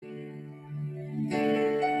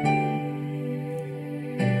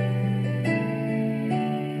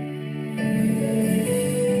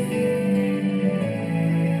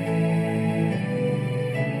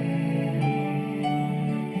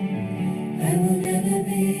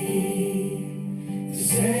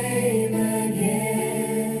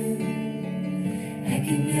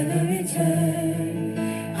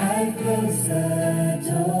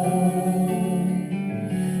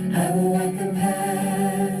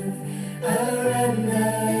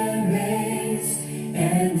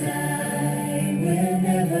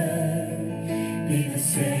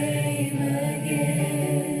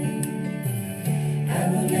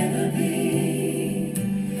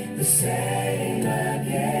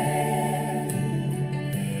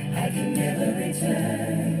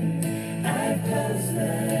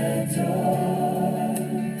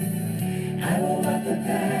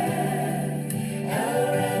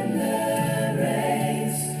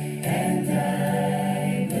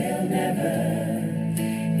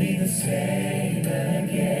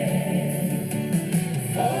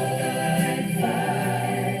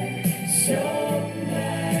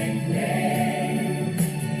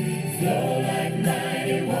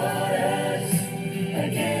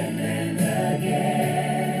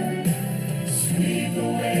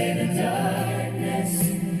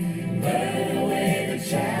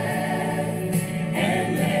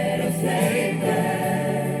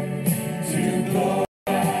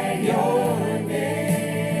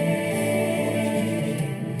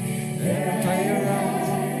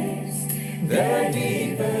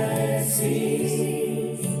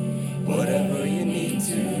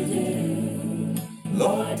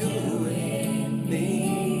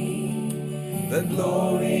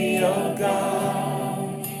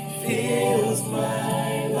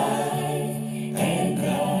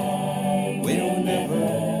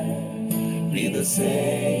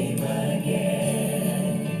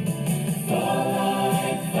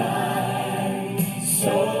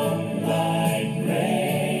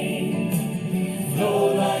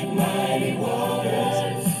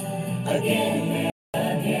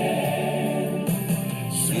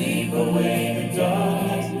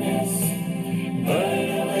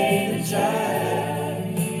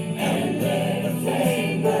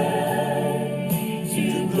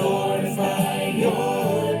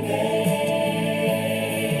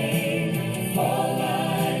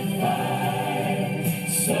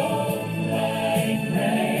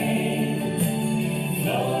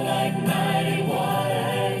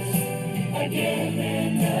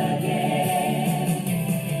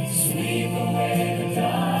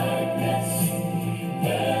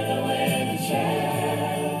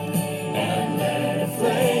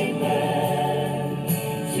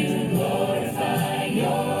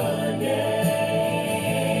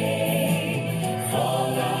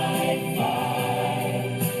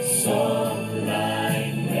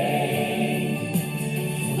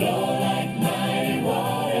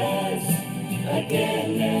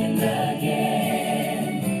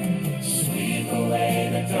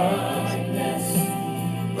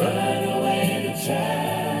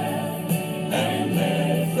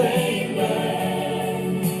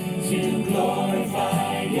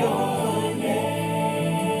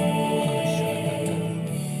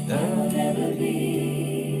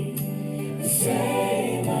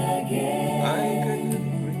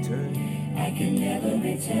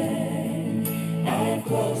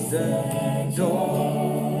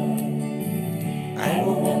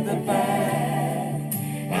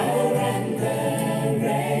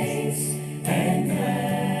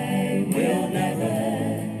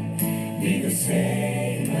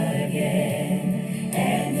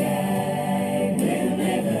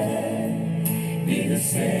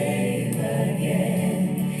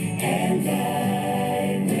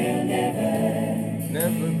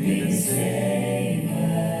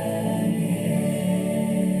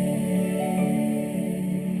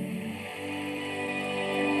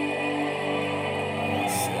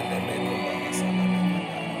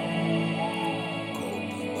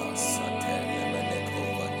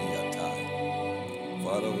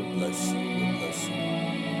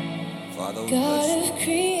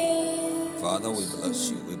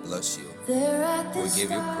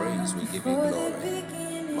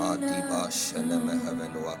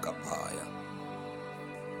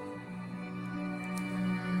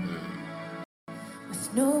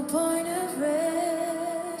No point of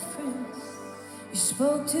reference. You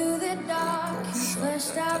spoke to the dark, you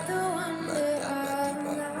fleshed out the wonder of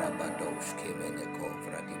life.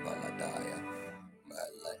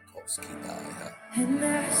 And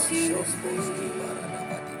as you speak,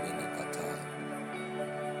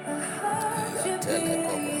 a hundred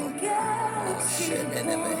billion galaxies.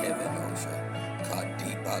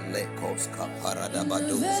 Lekos kaparada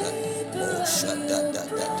baduza Mosha da da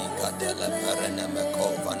da di kadele perene meko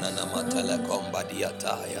vanana matele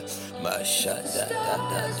kombadiataya Masha da da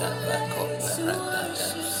da da meko perada da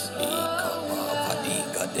Iko padi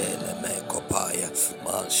kadele meko paya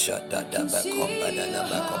Masha da da meko benene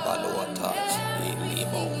meko baluata Ili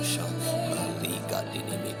mosha Maliga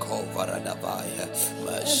dini miko varada baya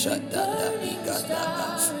Masha da da igada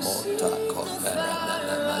Mota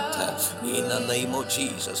komperana mata In the name of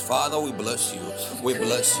Jesus. Father, we bless you. We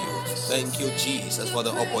bless you. Thank you, Jesus, for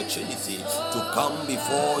the opportunity to come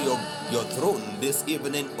before your throne this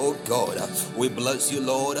evening, oh God. We bless you,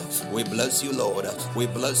 Lord. We bless you, Lord. We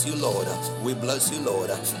bless you, Lord. We bless you,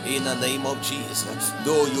 Lord. In the name of Jesus.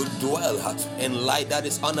 Though you dwell in light that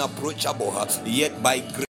is unapproachable, yet by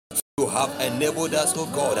grace you have enabled us, oh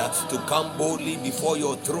God, to come boldly before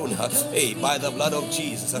your throne, hey, by the blood of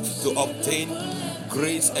Jesus, to obtain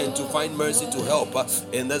grace and to find mercy to help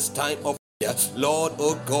in this time of year. Lord,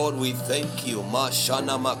 oh God, we thank you.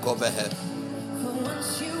 Mashana makovehe.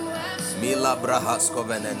 Mila brahas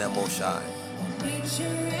kovenene moshai.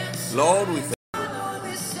 Lord, we thank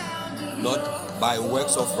you, not by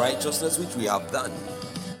works of righteousness which we have done,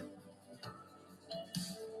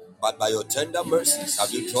 but by your tender mercies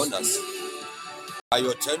have you drawn us. By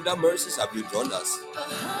your tender mercies have you drawn us.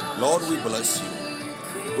 Lord, we bless you.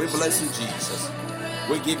 We bless you, Jesus.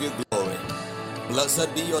 We give you glory.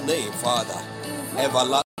 Blessed be your name, Father.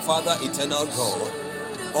 Everlasting Father, eternal God.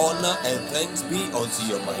 Honor and thanks be unto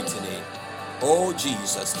your mighty name. Oh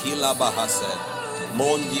Jesus, Kila Bahase,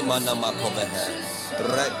 Mondi Manama Kovehe,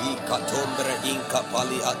 Redi Katombre Inka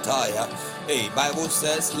Pali Ataya. Hey, Bible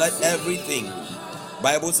says, let everything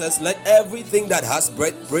that has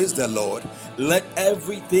breath praise the Lord. Let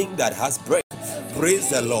everything that has breath praise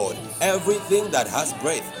the Lord. Everything that has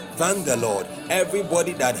breath, thank the Lord.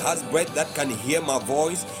 Everybody that has breath that can hear my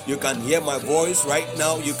voice, you can hear my voice right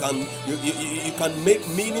now. You can make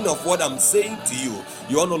meaning of what I'm saying to you.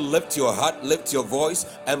 You want to lift your heart, lift your voice,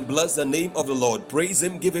 and bless the name of the Lord. Praise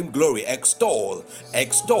him, give him glory, extol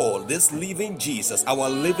this living Jesus, our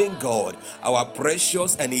living God, our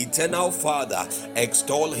precious and eternal Father.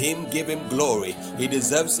 Extol him, give him glory. He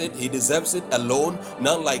deserves it alone,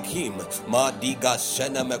 none like him.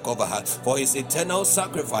 For his eternal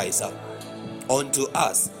sacrifice unto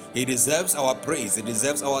us. He deserves our praise. He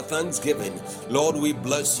deserves our thanksgiving. Lord, we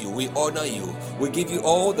bless you. We honor you. We give you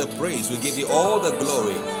all the praise. We give you all the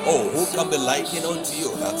glory. Oh, who can be likened unto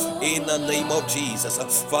you? In the name of Jesus.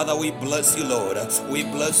 Father, we bless you, Lord. We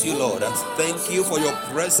bless you, Lord. Thank you for your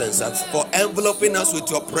presence, for enveloping us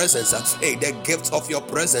with your presence. Hey, the gift of your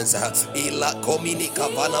presence.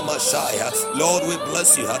 Lord, we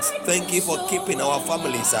bless you. Thank you for keeping our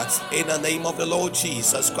families in the name of the Lord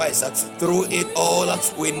Jesus Christ. Through it all,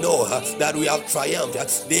 we know that we have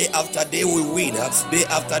triumphed. Day after day we win. Day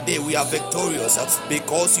after day we are victorious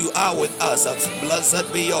because you are with us.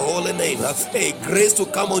 Blessed be your holy name. Hey, grace to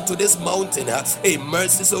come onto this mountain. Hey,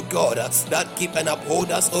 mercies, oh God, that keep and uphold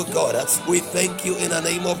us, oh God. We thank you in the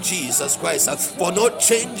name of Jesus Christ for not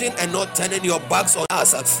changing and not turning your backs on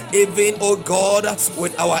us. Even, oh God,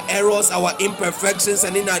 with our errors, our imperfections,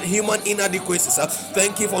 and in our human inadequacies.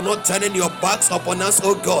 Thank you for not turning your backs upon us,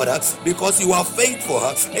 oh God, because you are faithful.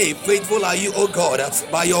 Hey, faithful are you, oh God.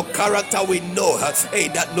 By your character we know, hey,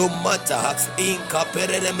 that no matter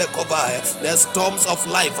the storms of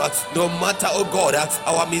life, no matter, oh God,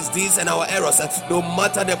 our misdeeds and our errors, no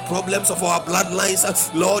matter the problems of our bloodlines,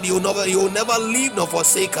 Lord, you will never leave nor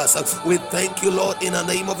forsake us. We thank you, Lord, in the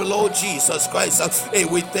name of the Lord Jesus Christ. Hey,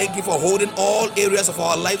 we thank you for holding all areas of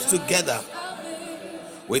our lives together.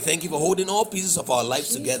 We thank you for holding all pieces of our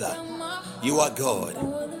lives together. You are God.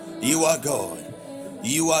 You are God.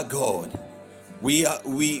 You are God. We are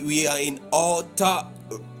in utter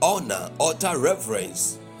honor, utter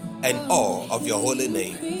reverence, and awe of your holy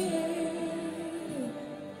name.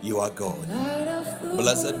 You are God.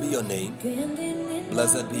 Blessed be your name.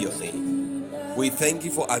 Blessed be your name. We thank you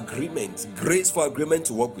for agreement, grace for agreement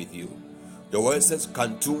to work with you. The word says,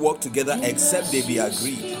 can two work together except they be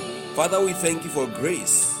agreed? Father, we thank you for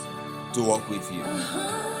grace to walk with you.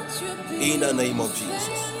 In the name of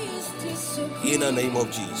Jesus. In the name of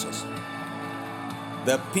Jesus.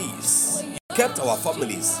 The peace. You kept our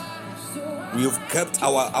families. We've kept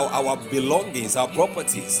our belongings, our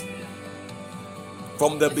properties.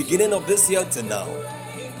 From the beginning of this year to now,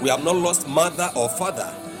 we have not lost mother or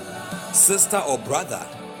father, sister or brother.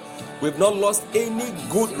 We've not lost any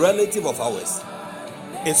good relative of ours.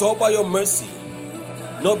 It's all by your mercy,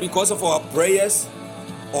 not because of our prayers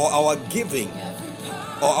or our giving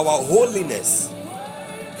or our holiness,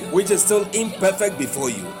 which is still imperfect before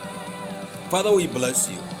you. Father, we bless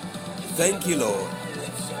you. Thank you, Lord.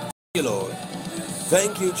 Thank you, Lord.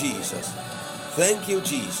 Thank you, Jesus. Thank you,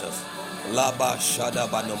 Jesus. Laba shada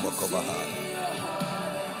banomokobaha.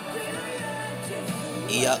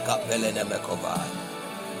 Iyaka pelene mekoba.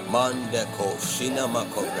 Mandeko shina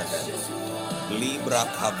makobehe. Libra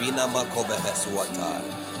kavina makobehe suata.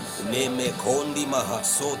 Neme kondi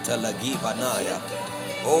mahasota lagi banaya.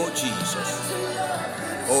 Oh Jesus.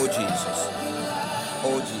 Oh Jesus.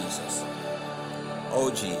 Oh Jesus. Oh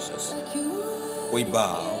Jesus, we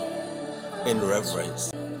bow in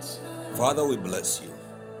reverence. Father, we bless you.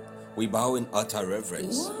 We bow in utter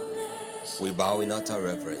reverence. We bow in utter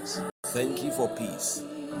reverence. Thank you for peace.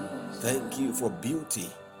 Thank you for beauty.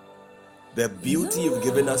 The beauty you've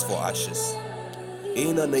given us for ashes.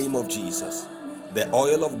 In the name of Jesus. The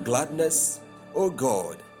oil of gladness, O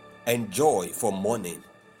God, and joy for mourning.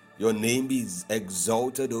 Your name be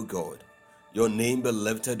exalted, O God. Your name be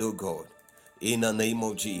lifted, O God. In the name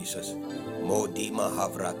of Jesus.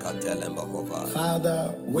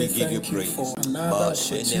 Father, we give you praise for another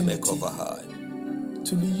opportunity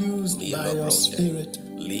to be used by your Spirit.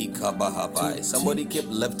 Somebody keep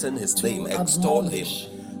lifting his name, extol him.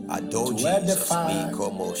 Adore Jesus.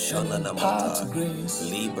 And impart grace to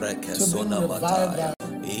bring revival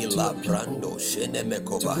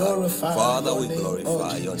Father, we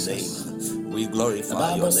glorify your name. We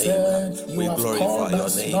glorify your name. We glorify your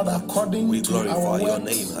name. We glorify your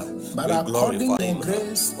name. But according to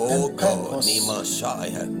grace and purpose,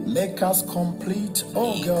 make us complete,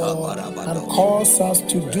 O God, and cause us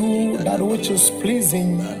to do that which is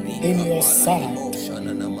pleasing in your sight,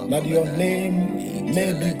 that your name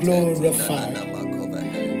may be glorified.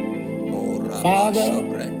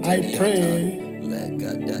 Father, I pray.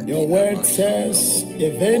 Your word says,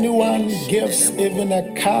 if anyone gives even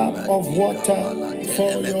a cup of water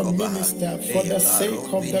for your minister for the sake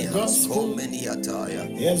of the gospel,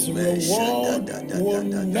 his reward will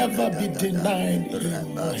never be denied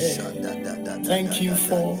him or her. Thank you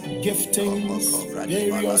for giftings,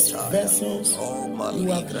 various vessels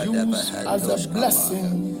you have used as a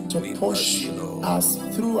blessing to push us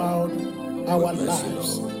throughout our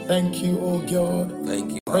lives. Thank you, O God.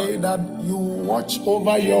 Thank you. Pray that you watch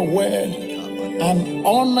over your word and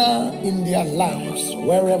honor in their lives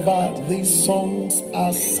wherever these songs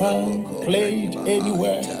are sung, played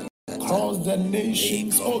anywhere across the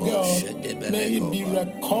nations. Oh God, may it be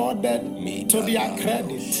recorded to their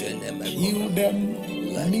credit. Heal them,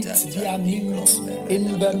 meet their needs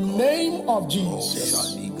in the name of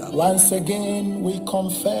Jesus. Once again, we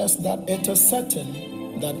confess that it is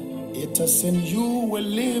certain that it is in you we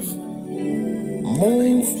live,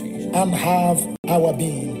 move, and have our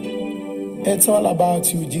being. It's all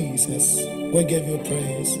about you, Jesus. We give you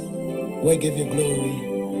praise. We give you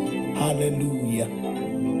glory. Hallelujah.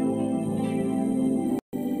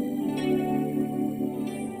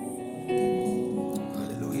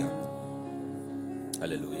 Hallelujah.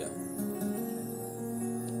 Hallelujah.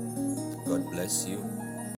 God bless you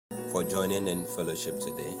for joining in fellowship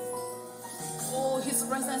today. Oh, his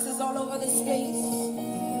presence is all over this place.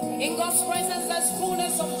 In God's presence, there's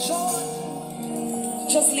fullness of joy.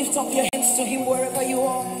 Just lift up your hands to him wherever you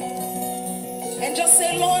are. And just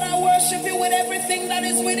say, Lord, I worship you with everything that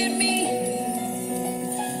is within me.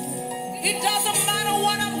 It doesn't matter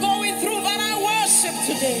what I'm going through, but I worship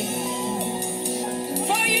today.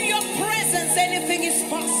 For in your presence, anything is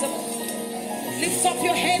possible. Lift up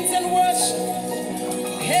your hands and worship.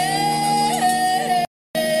 Hey.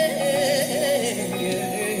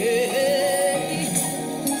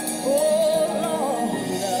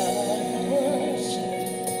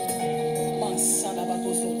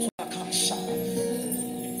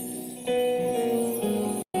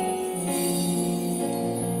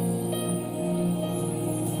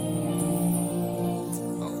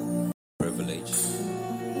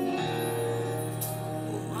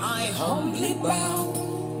 Humbly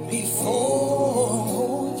bow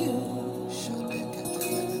before you,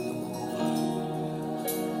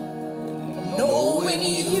 knowing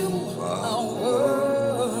you are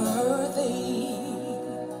worthy.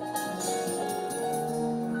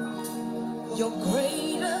 You're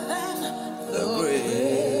greater than the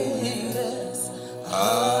greatest,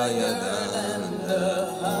 higher than the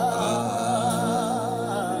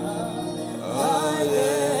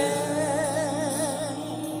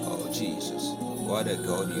What a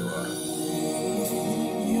God you are.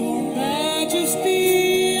 Your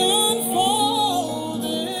majesty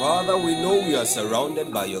unfolded. Father, we know we are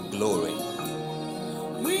surrounded by your glory.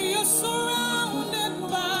 We are surrounded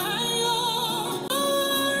by your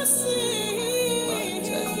mercy.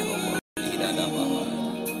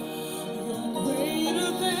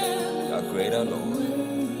 You are greater, Lord.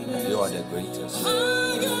 You are the greatest.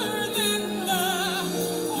 Higher than the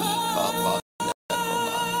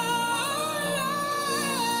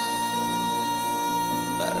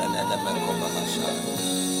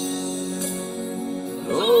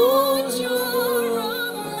Lord, you're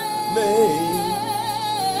amazing.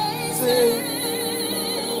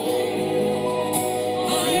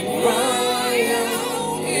 I cry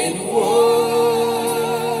out in worship.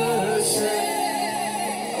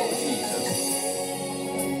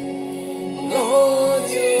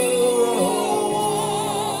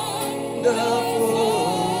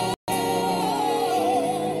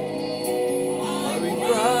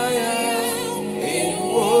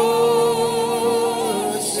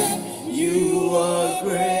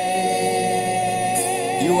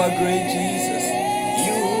 are great, Jesus.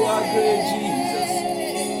 You are great, Jesus.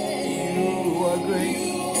 You are great.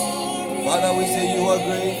 Father, we say you are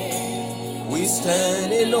great. We stand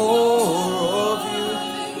in awe of you.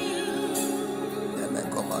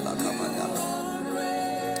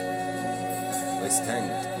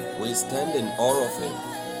 We stand in awe of him.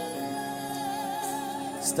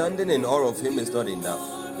 Standing in awe of him is not enough.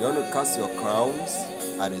 You want to cast your crowns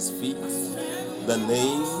at his feet. The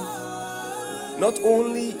name, not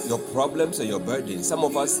only your problems or your burdens. Some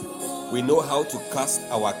of us, we know how to cast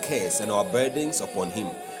our cares and our burdens upon him,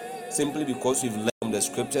 simply because we've learned from the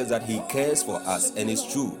scriptures that he cares for us. And it's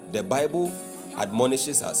true. The Bible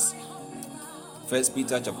admonishes us. 1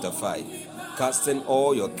 Peter chapter 5, casting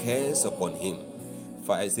all your cares upon him.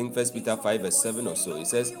 I think 1 Peter 5 verse 7 or so. It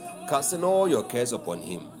says, casting all your cares upon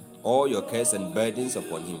him, all your cares and burdens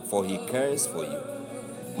upon him, for he cares for you.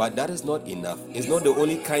 But that is not enough. It's not the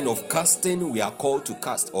only kind of casting we are called to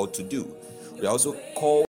cast or to do. We are also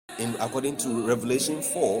called, according to Revelation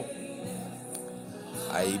 4,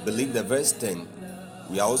 I believe the verse 10,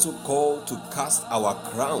 we are also called to cast our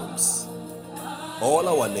crowns, all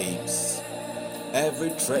our names, every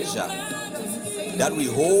treasure that we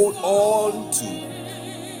hold on to.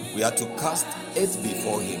 We are to cast it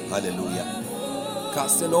before him. Hallelujah.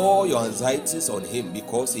 Casting all your anxieties on him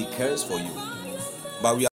because he cares for you.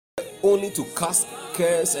 But we are only to cast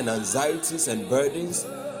cares and anxieties and burdens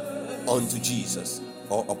onto Jesus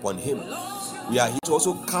or upon him. We are here to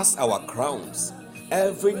also cast our crowns,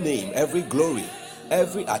 every name, every glory,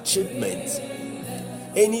 every achievement,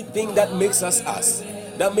 anything that makes us us,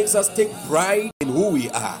 that makes us take pride in who we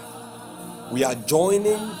are. We are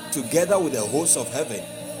joining together with the hosts of heaven,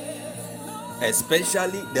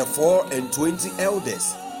 especially the 24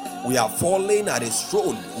 elders. We are falling at his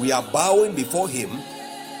throne. We are bowing before him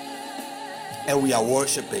and we are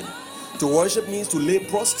worshiping. To worship means to lay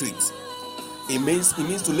prostrate. It means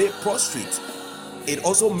to lay prostrate. It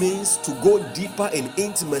also means to go deeper in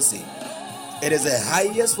intimacy. It is the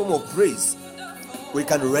highest form of praise we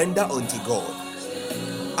can render unto God.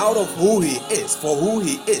 Out of who he is, for who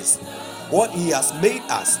he is, what he has made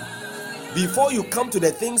us. Before you come to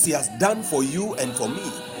the things he has done for you and for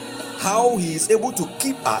me, how he is able to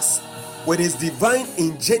keep us with his divine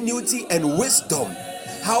ingenuity and wisdom,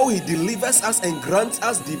 how he delivers us and grants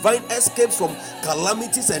us divine escapes from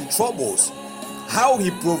calamities and troubles, how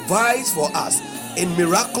he provides for us in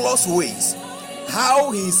miraculous ways,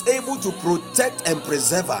 how he is able to protect and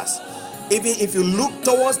preserve us. Even if you look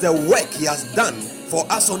towards the work he has done for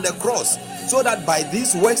us on the cross, so that by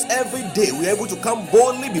these works every day we are able to come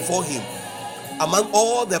boldly before him among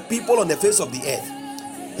all the people on the face of the earth.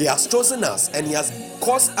 He has chosen us and he has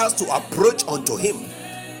caused us to approach unto him.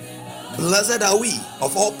 Blessed are we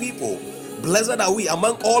of all people, blessed are we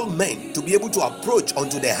among all men, to be able to approach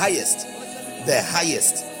unto the highest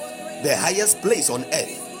place on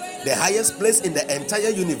earth, the highest place in the entire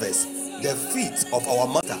universe, the feet of our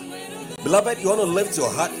mother. Beloved, you want to lift your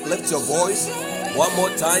heart, lift your voice one more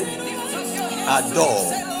time.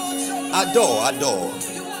 Adore, adore, adore.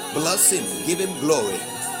 Bless him, give him glory,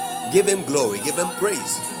 give him glory, give him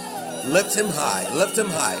praise. Lift him high, lift him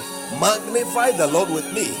high. Magnify the Lord with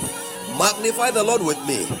me, magnify the Lord with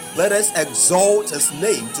me. Let us exalt his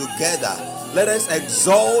name together. Let us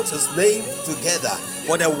exalt his name together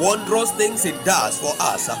for the wondrous things he does for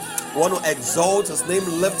us. Want to exalt his name,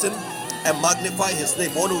 lift him and magnify his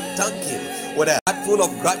name. Want to thank him with a heart full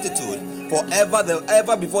of gratitude.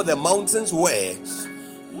 Ever before the mountains were,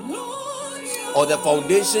 or the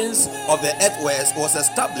foundations of the earth was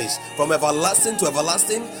established, from everlasting to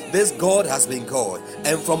everlasting, this God has been God,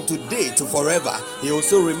 and from today to forever he will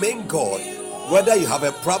still remain God. Whether you have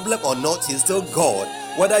a problem or not, he's still God.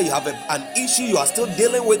 Whether you have an issue you are still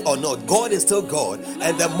dealing with or not, God is still God.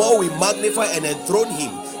 And the more we magnify and enthrone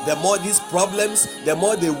him, the more these problems, the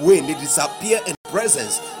more they wane, they disappear in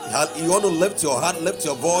presence. You want to lift your heart, lift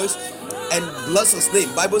your voice and bless his name.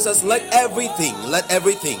 Bible says, let everything, let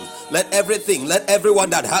everyone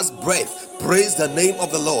that has breath praise the name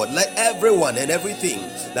of the Lord. Let everyone and everything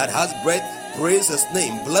that has breath praise his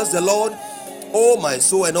name. Bless the Lord, oh my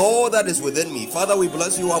soul, and all that is within me. Father, we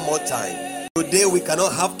bless you one more time. Today we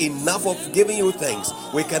cannot have enough of giving you thanks.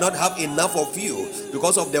 We cannot have enough of you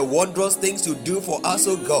because of the wondrous things you do for us,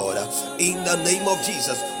 oh God. In the name of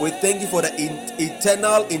Jesus, we thank you for the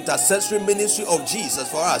eternal intercessory ministry of Jesus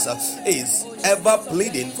for us. Is ever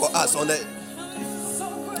pleading for us on the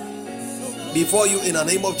before you in the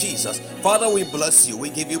name of Jesus. Father, we bless you. We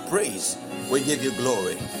give you praise. We give you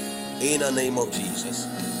glory. In the name of Jesus.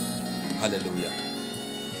 Hallelujah.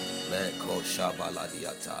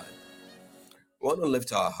 We want to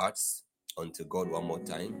lift our hearts unto God one more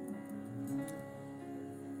time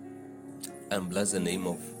and bless the name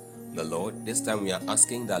of the Lord. This time we are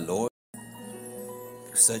asking the Lord,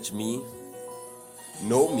 search me,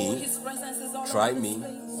 know me, try me,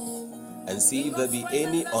 and see if there be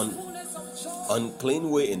any unclean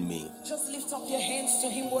way in me. Just lift up your hands to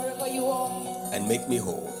him wherever you are. And make me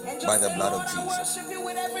whole by the blood of Jesus.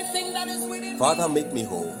 Father, make me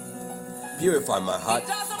whole. Purify my heart.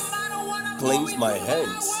 Cleanse my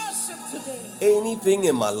hands. Anything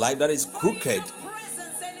in my life that is crooked.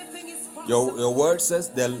 Your word says,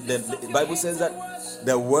 the Bible says that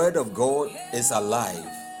the word of God is alive.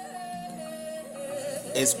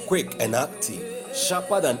 It's quick and active,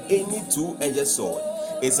 sharper than any two-edged sword.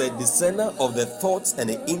 It's a discerner of the thoughts and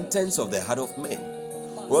the intents of the heart of men.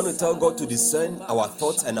 We want to tell God to discern our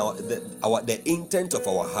thoughts and the intent of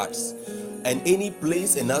our hearts, and any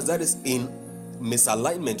place in us that is in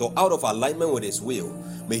misalignment or out of alignment with His will.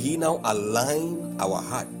 May He now align our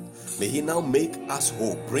heart. May He now make us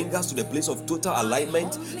whole, bring us to the place of total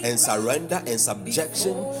alignment and surrender and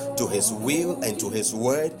subjection to His will and to His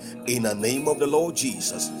word, in the name of the Lord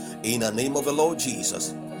Jesus. In the name of the Lord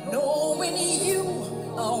Jesus.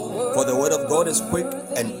 For the word of God is quick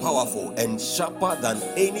and powerful and sharper than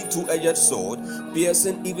any two-edged sword,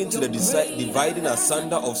 piercing even to the dividing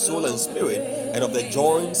asunder of soul and spirit, and of the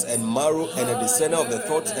joints and marrow, and a discerner of the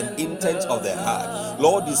thoughts and intents of the heart.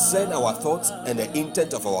 Lord, discern our thoughts and the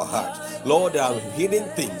intent of our heart. Lord, there are hidden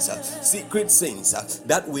things, secret things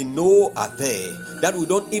that we know are there, that we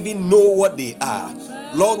don't even know what they are.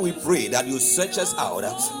 Lord, we pray that you search us out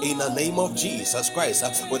in the name of Jesus Christ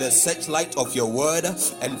with the searchlight of your word,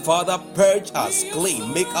 and Father, purge us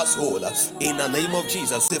clean, make us whole in the name of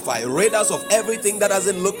Jesus. If I rid us of everything that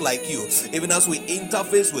doesn't look like you, even as we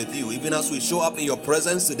interface with you, even as we show up in your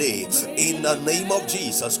presence today, in the name of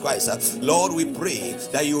Jesus Christ. Lord, we pray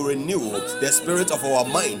that you renew the spirit of our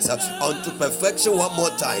minds unto perfection one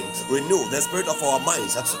more time. Renew the spirit of our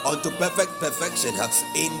minds unto perfection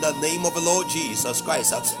in the name of the Lord Jesus Christ.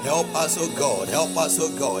 Help us, oh God, help us, oh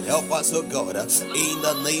God, help us, oh God, in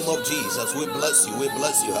the name of Jesus. We bless you,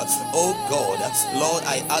 oh God. Lord,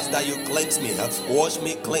 I ask that you cleanse me, wash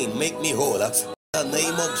me clean, make me whole. In the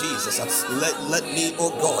name of Jesus, let me,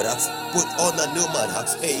 oh God, put on a new man,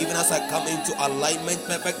 even as I come into alignment,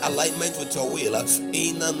 perfect alignment with your will.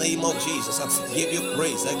 In the name of Jesus, give you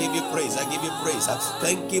praise, I give you praise, I give you praise.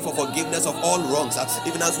 Thank you for forgiveness of all wrongs,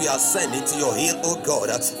 even as we ascend into your hill, oh God.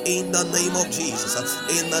 In the name of Jesus,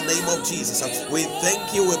 in the name of Jesus, we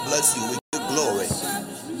thank you, we bless you, we give you glory,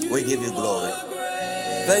 we give you glory.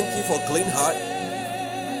 Thank you for clean heart.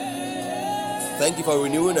 Thank you for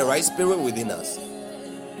renewing the right spirit within us.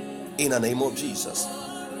 In the name of Jesus.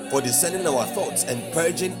 For discerning our thoughts and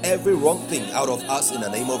purging every wrong thing out of us in the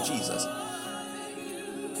name of Jesus.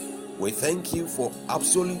 We thank you for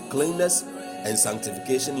absolute cleanness and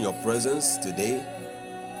sanctification in your presence today,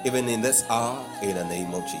 even in this hour, in the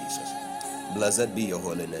name of Jesus. Blessed be your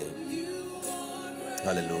holy name.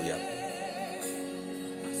 Hallelujah.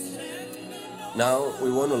 Now we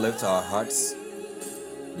want to lift our hearts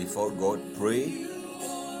before God, pray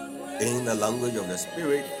in the language of the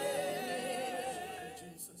Spirit,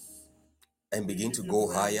 and begin to go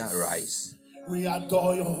higher. Rise. We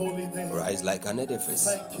adore your holy name. Rise like an edifice.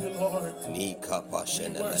 Thank you, Lord. We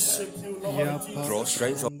worship you, Lord. Draw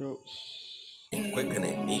strength from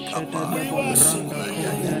quickening. We worship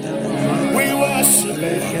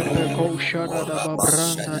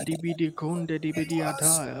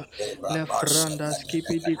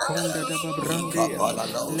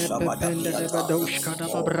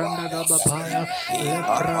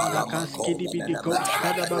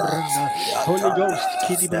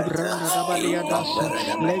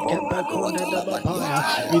Holy Ghost,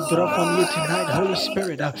 we draw from you tonight, Holy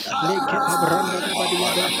Spirit.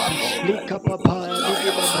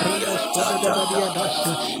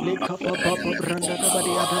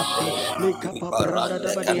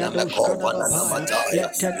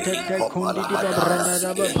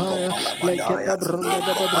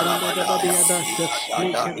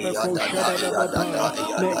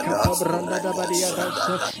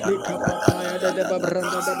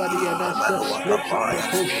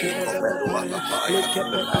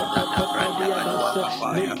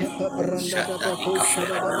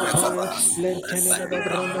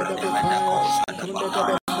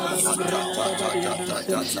 Shana Branda da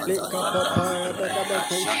Badiadas, Lika Papaya da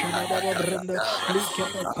Bacoshana da Branda, Lika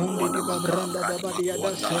Pacundi di Babranda da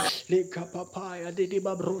Badiadas, Lika Papaya di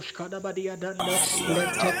Babrushka da Badiadanda,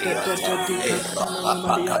 Letete di Carana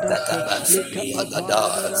Madiadas, Lika Papaya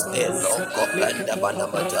da Babrushka, Lika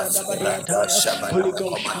Pabranda da Badiadaya, Holy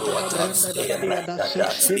Ghost Shana Branda da Badiadas,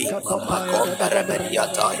 Lika Papaya da Babranda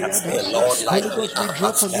da Badiadas, Holy Ghost we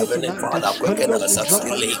draw from you Heavenly tonight, Father, Holy quicken Ghost us. we draw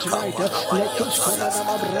from you tonight, let us call on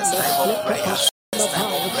This Branda, time of let prayer, us this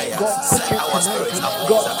time of prayer, God set quicken our tonight, spirits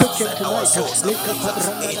God ablaze, quicken set our tonight, souls Lika ablaze,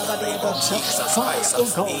 Pabranda in da the name of Badiadas, Jesus fire, Christ.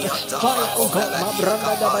 oh God, fire, oh God,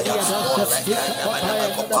 Mabranda da Badiadas, Lika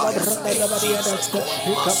Papaya da Babranda da In Badiadas, Jesus'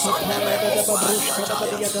 Lika Papaya da Babrushka da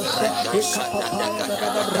Badiadas, Lika Papaya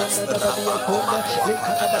da Babranda da Badiaconda,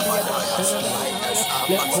 Lika da Badiadas, light us Senamanaya, up,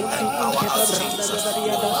 Lecondi empower Inke us, Babranda da Jesus.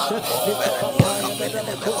 Badiadas, Lika Papaya da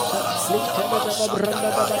Bacosa, Lika da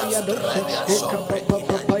Babranda da Badiados, Lika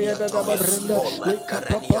Papaya da Babranda, Lika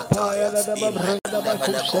Papaya da Babranda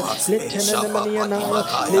Bacosa, Lieutenant Manianaya,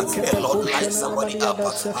 Lika Lord, light Pacusha somebody up.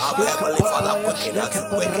 Maniadas, Lika Heavenly Father, Papaya, quicken us, Lika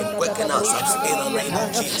Pabranda da quicken us Babrushka da in the name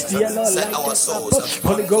of Badiataya, Jesus. Yellow, Set light our us up, souls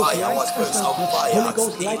Holy on Ghost, fire, our light us spirits up, on fire. Holy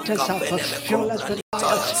Ghost, light us up, fill us with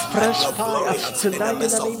fire, Let fresh your fire glory in the tonight in the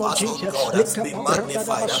midst of name of us, oh Jesus. God, Lika be Pabranda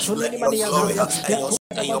da magnified. Basunani Let your glory Manianaya,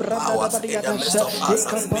 and your power in the midst of us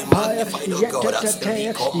Lika be Papaya, magnified, oh God.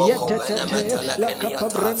 Yetate, Yetate, Laka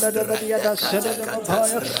Pabranda da Badiada, Sedana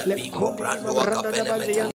Mapaya, Lekondi Mabranda da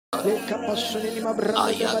Badian. Leka pasuni ma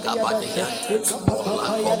branda da badia das, leka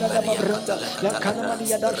papa ya da branda, la kana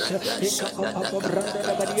madia das, leka papa branda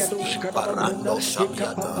da badia dos kada branda, leka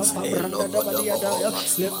papa branda da badia da ya,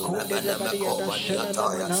 lekonde da badia das na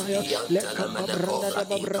manaya, leka papa branda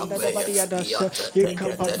da branda da badia das, leka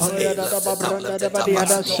papa ya da branda da badia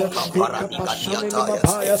das, leka pasuni ma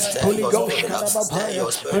paya, Stir Holy your Ghost spirit, kada stir bapaya,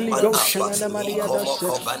 your spirit, Holy man Ghost up. shana madia das,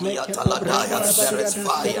 leka branda da There badia is das,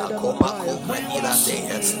 fire, da Koma mapaya. Kumenila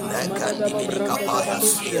Dea, Madada Nekandimini Branda da Kapaya,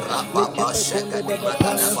 Badusha, Irababa Lekepe Konde da Shekadima Bapaya,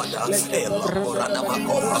 Danabada, Lekepe Branda da Elokorana Badiado,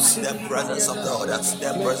 Makoma, the Sidini presence of God, Manianaya, the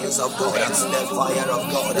presence Lekepe of God, Kosha the da fire of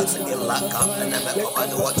Branda, God, Lekapa Papaya, Ilakapenemekova,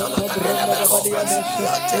 Lekapa Branda da Watalakanenebekova, Badiadas, Lekapa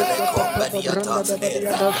Yatelekombediata, Branda da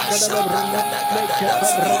Badiadas, Kadaba Branda, Erakashadadadadada,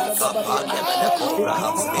 Lekapa Branda da Badiadas, Ikapanemenekobra,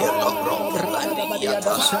 Lekapa Paya da Branda da Elobrokovendiata,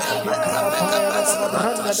 Badiadas, Lekapa Paya Erekapekapa, da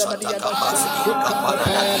Branda da Badiadas, Ratashatakapa,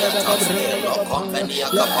 Lekapa Paya da Ikaparanadiata, Branda da Bapaya, Elokombenia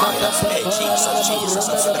Kapaya, Lekapa Paya Jesus, da Jesus,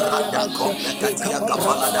 Branda da Badiadas, Radakombekatia Lekapa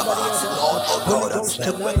Branda da Kapaladaba, Badiadas, Lord, oh Holy God, Ghost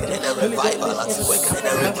tonight, quickening a Holy Ghost revival, this evening, quickening a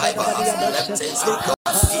Kaba Branda da revival, Badiadas, liftings, oh God,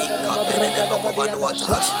 Lekapa da Branda da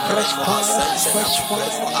Badiadas, grace fresh for fire, ascension, fresh grace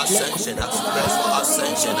fire, for ascension, Lekundi di grace for Branda da ascension,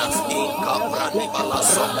 Badiadas, in Kadabapaya, Caprani Lekapa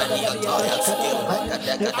Branda da Balasomeniataya, Badiadas, in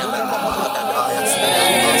Kadabapaya, Lekunda da Branda da Regadegadabacopaladadaya,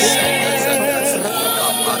 Badiadas, Lekapa Branda da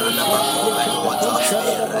Badiadas, Lekapa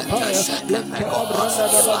Kosha da Bapaya, Lekapa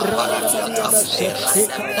Branda da Branda da Badiadas,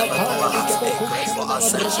 Lekapa Paya, Lekapa grace Kosha for da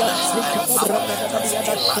ascension, Branda, Lekapa Branda da empowerment,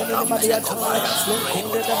 Badiadas, Senene Madiataya,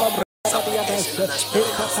 Lekunde da Branda. Badiadas,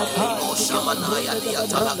 Ekapapa, Dikabranda da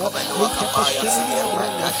Branda, Likapasunini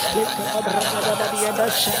Mabranda, Likapabranda da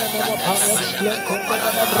Badiadas, Sanana Mapaya,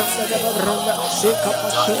 Lekonda da Branda da Branda,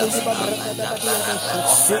 Ekapasuni di Babranda da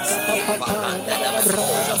Badiadas, Ekapapaya da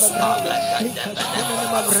Branda da Babranda, Likasana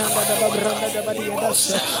Mabranda da Babranda da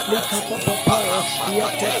Badiadas, Likapapaya,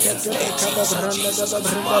 Yatatabranda da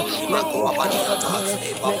Babranda, Lekoska da Bapaya,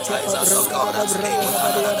 baptize us, oh Lekapabranda God, da Branda with da another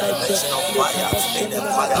Badiadas, dimension of fire, in the Likapasana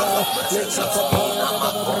fire of Mapaya, your presence. Lekapapaya da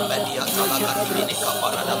Babranda, Inamakombedia talagadimini Lekapabranda da Babranda,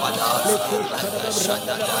 kaparadabada, Lekuska da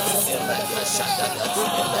Babranda da irekashadada, Babranda da Badiadas, irekashadada,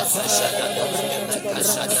 Lekapapaya da irekashadada, Babranda da Babranda,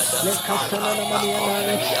 irekashadada, Lekasana Manianaya,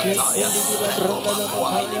 arapakombediataya, Lekundi di Babranda da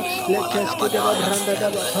Bapaya, rekomakuamini Lekeski de kaparadabadaya, Babranda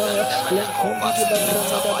da Bapaya, irekedemenekova, Lekundi di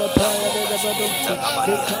Babranda da Bapaya ikapadiakova, da Badosa, intakabadiatova,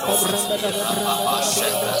 Lekapabranda da Babranda da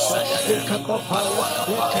Badiadas, Lekapapaya,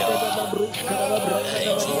 Letada da Babrushka da Babranda da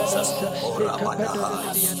Hey Jesus, Badiadas, Lekapeda da Orabadahas,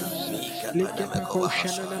 Badiadas, Lekapako Mikapanemekovahasha.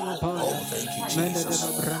 Shana Oh, Mapaya, thank you, Manda de Jesus.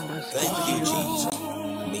 Babranda Thank you, Skibidi, Jesus.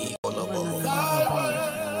 Me Manana Olobohova,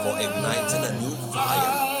 Mapaya. for igniting a new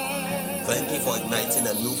fire. Thank you for igniting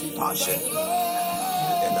a new passion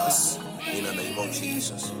in us. In the name of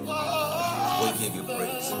Jesus, we give you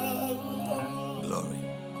praise. Glory,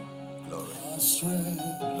 glory, glory,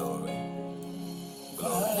 glory.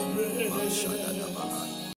 Glory.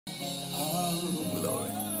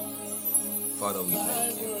 Father, we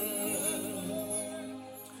thank you.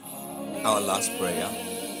 Our last prayer,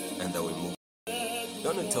 and then we move. You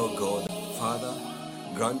want to tell God, Father,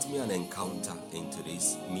 grant me an encounter in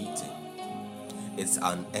today's meeting. It's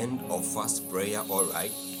an end of fast prayer, all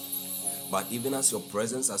right. But even as your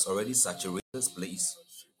presence has already saturated this place,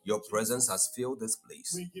 Your presence has filled this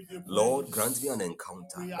place. We give you Lord, praise. grant me an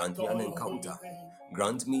encounter. We Grant me adore an your holy encounter. name.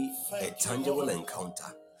 Grant me a Thank you, tangible Lord. encounter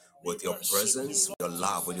We with your worship presence, you, your Lord.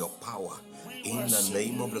 love, with your power. We In the worship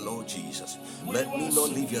name of you. the Lord Jesus. We Let me not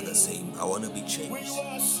worship leave here you. the same. I want to be We changed.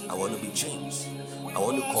 worship I want to be you. changed. We I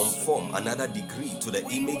want to worship conform you. another degree to the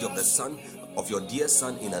We image of the worship Son, you. of your dear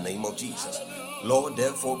Son, in the name of Jesus. Lord,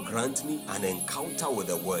 therefore, grant me an encounter with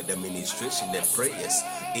the word, the ministration, the prayers,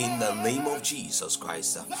 in the name of Jesus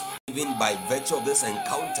Christ. Even by virtue of this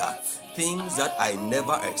encounter, things that I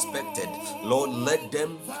never expected, Lord, let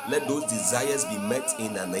those desires be met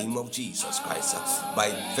in the name of Jesus Christ. By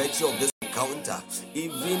virtue of this encounter,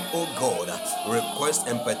 even, oh God, requests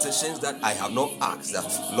and petitions that I have not asked,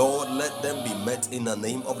 Lord, let them be met in the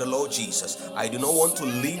name of the Lord Jesus. I do not want to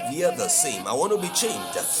live here the same. I want to be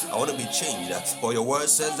changed. I want to be changed. For your word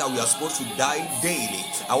says that we are supposed to die daily.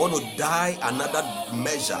 I want to die another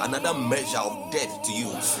measure of death to you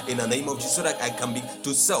in the name of Jesus, so that I can be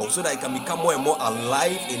to self, so that I can become more and more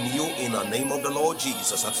alive in you in the name of the Lord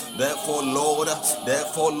Jesus. Therefore, Lord,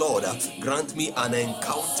 grant me an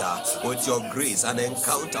encounter with your grace, an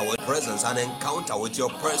encounter with presence, an encounter with your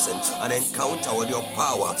person, an encounter with your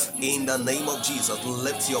power in the name of Jesus.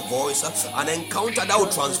 Lift your voice, an encounter that will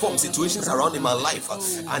transform situations around in my life,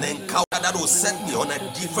 an encounter that will set me on a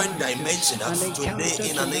different dimension today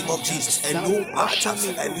in the name of Jesus. A new path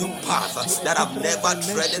that I've never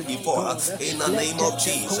treaded before in the name of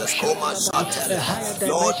Jesus.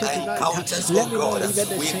 Lord, encounters, oh God,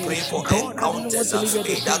 we pray for God, I don't want encounters to live here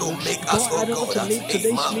the that same. will make us, God, oh I don't want God, to leave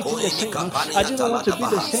today's meeting the same. I do not want to be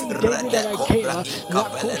the same David that I came,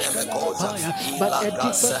 but a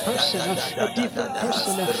different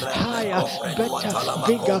person, higher, better,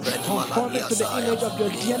 bigger, conforming to the image of your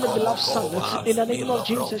dearly beloved Son. In the name of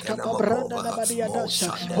Jesus,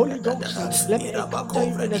 Holy Ghost, let me encounter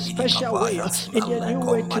you in a special way, in a new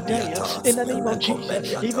way today. In the name of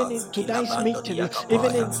Jesus, even in today's meeting,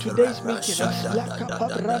 even in today's meeting, la capa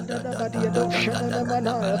branda da badia do shana na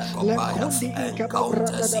manaya, la kundi incapa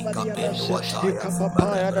branda da badia das, icapa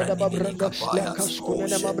paya da babranda, la cascuna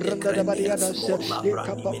na mabranda da badia das,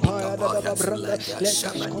 icapa paya da babranda, la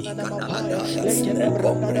cascuna na mapaya, la kepe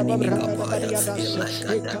branda da babranda da badia das,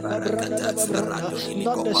 icapa branda da babranda,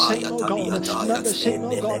 not the same, oh God, not the same,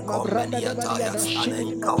 oh God, my branda da badia das, an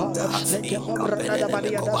shini encounter mapaya, la in kepa branda da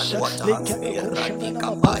badia das, la kepe kushana na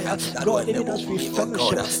mapaya, that will God, even as enable we me, oh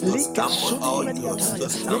fellowship, God, to Lika stumble Sunini on you, Maniataya, to Leke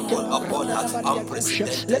stumble upon Pabranda Badia Kosha,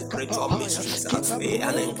 unprecedented Leka spiritual Papaya, mysteries, Kipa an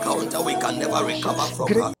Branda encounter we Babranda can Badia never Dosha, recover from.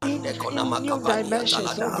 great in new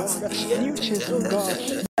dimensions, oh God, new things, oh God,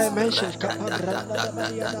 dimensions, Kapabranda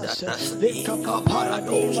Badia Dasa, Leka Papaya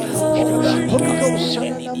Dosha, Holy Ghost,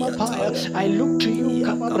 Sanana Mapaya, I look to you,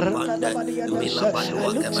 Kapabranda Badia Dasa, I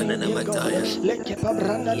look to you, dear God, Leke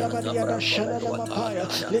Pabranda Badia Dasa, Mapaya,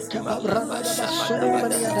 Leke Pabranda Basuni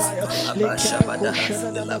Maniadaya, Leke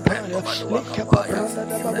Pakushana Mapaya, Lika Pabranda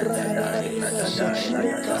da Babranda da Badiadas,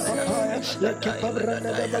 Lika Papaya, Lika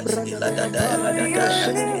Pabranda da Babranda da Mapaya, Lika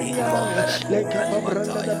Sunimidiadaya, Lika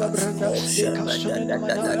Pabranda da Babranda, Lika Sunina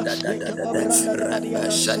Manaya, Lika Pabranda da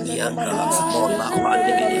Badiadas, Sunina Manaya,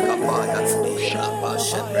 Lakunda de Babranda da Badiado Shanana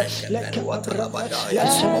Mapaya, Lika Pabranda,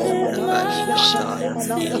 Lasanana Manaya, Lasanana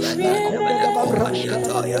Manaya, Lakunda de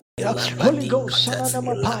Babranda. Holy Ghost, Sanana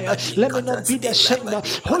Mapaya, let me not be the same.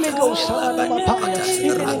 Holy Ghost, Sanana Mapaya,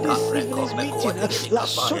 even in this evening's meeting, La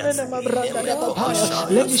Sunana Mabranda da Mapaya,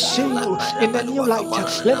 let me see you in a new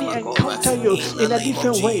light. Let me encounter you In the in a name of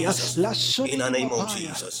different way. La Jesus. In the Sunini name of Mapaya.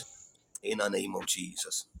 Jesus. In the name of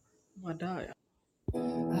Jesus. Madaya. I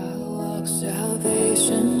walk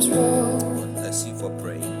salvation's road Bless you for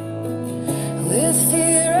praying. with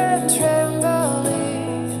fear and trembling.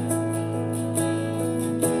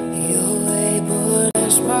 Your labor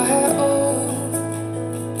is my own,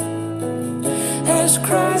 as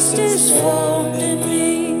Christ is formed in me.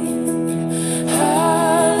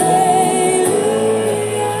 Hallelujah.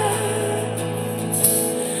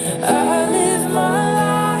 I live my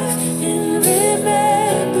life in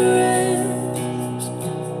remembrance.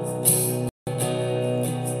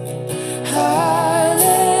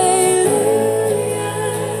 Hallelujah.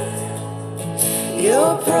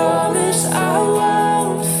 Your promise I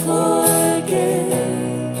won't forget.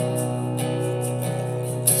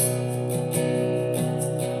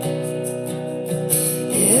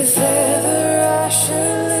 If ever I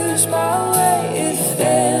should lose my way, if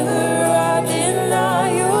ever I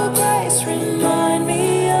deny your grace, remind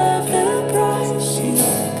me of the price you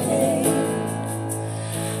paid.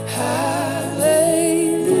 Hallelujah.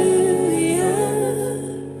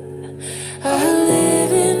 I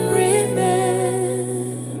live in remembrance.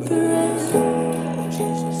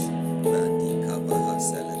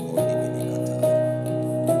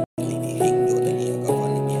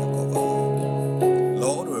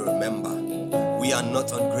 am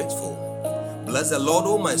not ungrateful. Bless the Lord,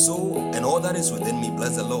 O my soul, and all that is within me.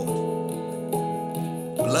 Bless the Lord.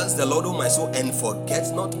 Bless the Lord, O my soul, and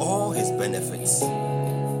forget not all his benefits.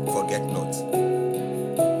 Forget not.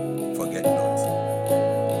 Forget not.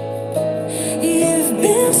 You've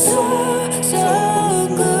been so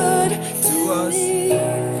good To us.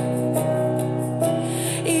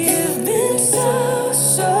 You've been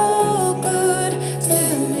so good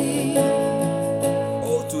to me.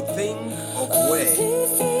 Oh, to think of where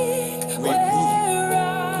we've been.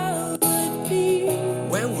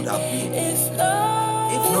 Where would I be if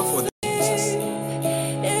not for Jesus?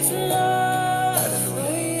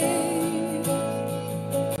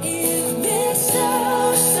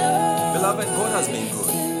 Beloved, God has been good.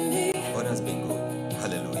 God has been good.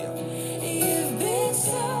 Hallelujah.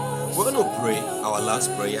 We're going to pray our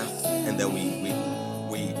last prayer, and then we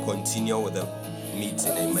continue with the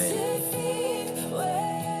meeting. Amen.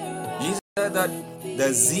 Jesus said that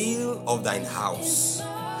the zeal of thine house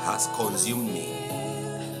has consumed me.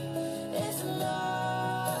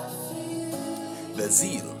 The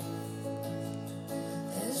zeal.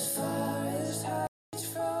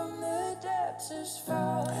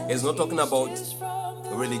 It's not talking about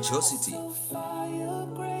religiosity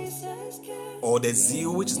or the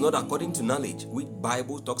zeal which is not according to knowledge, which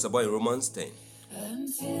Bible talks about in Romans 10.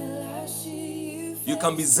 You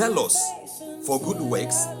can be zealous for good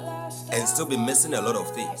works and still be missing a lot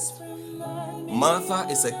of things. Martha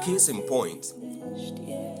is a case in point.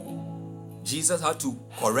 Jesus had to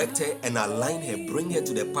correct her and align her, bring her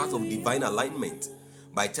to the path of divine alignment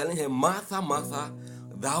by telling her, Martha, Martha,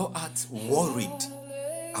 thou art worried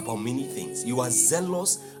about many things. You are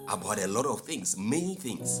zealous about a lot of things, many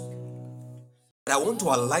things. But I want to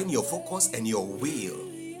align your focus and your will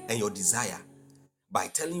and your desire by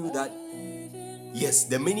telling you that, yes,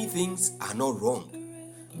 the many things are not wrong,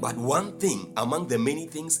 but one thing among the many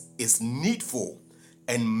things is needful.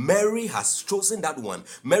 And Mary has chosen that one.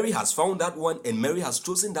 Mary has found that one, and Mary has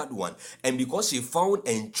chosen that one. And because she found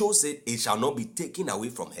and chose it, it shall not be taken away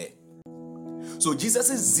from her. So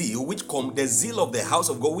Jesus' zeal, the zeal of the house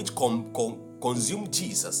of God, which consumed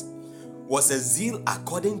Jesus, was a zeal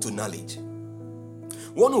according to knowledge.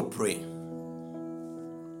 We want to pray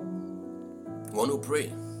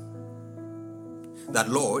that,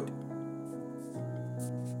 Lord,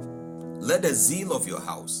 let the zeal of your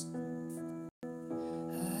house,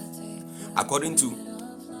 according to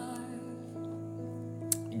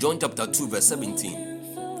John chapter 2 verse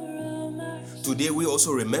 17, today we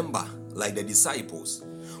also remember, like the disciples,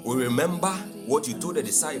 we remember what you told the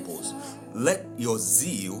disciples. Let your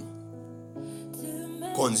zeal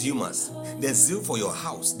consume us. The zeal for your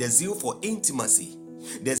house, the zeal for intimacy,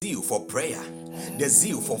 the zeal for prayer, the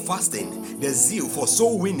zeal for fasting, the zeal for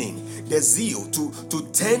soul winning, the zeal to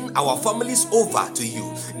turn our families over to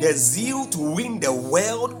you, the zeal to win the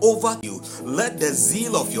world over you. Let the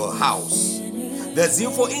zeal of your house, the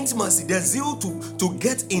zeal for intimacy, the zeal to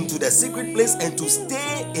get into the secret place and to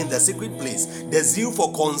stay in the secret place, the zeal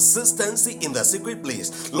for consistency in the secret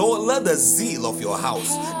place. Lord, let the zeal of your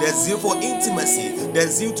house, the zeal for intimacy, the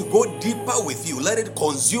zeal to go deeper with you, let it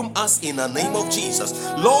consume us in the name of Jesus.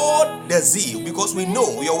 Lord, the zeal, because we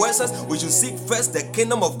know your word says we should seek first the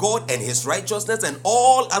kingdom of God and his righteousness, and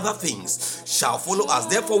all other things shall follow us.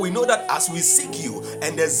 Therefore, we know that as we seek you,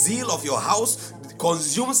 and the zeal of your house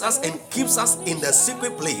consumes us and keeps us in the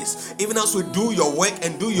secret place, even as we do your work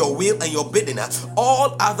and do your will and your bidding,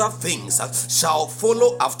 all other things shall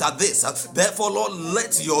follow after this. Therefore, Lord,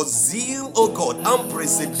 let your zeal, oh God,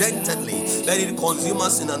 unprecedentedly, let it consume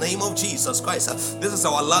us in the name of Jesus Christ. This is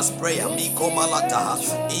our last prayer. Oh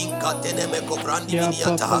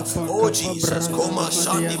Jesus,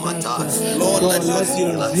 Lord, let your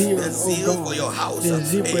zeal, the zeal for your house,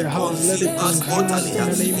 consume us totally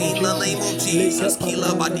in the name of Jesus.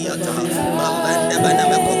 Kila badiata malende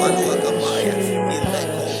beneme kovalua kapaya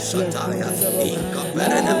ileko shataya inka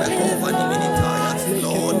perene mekova niminitaya.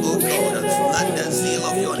 Lord, oh God, let the zeal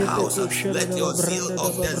of your house, let your zeal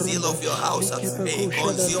of the zeal of your house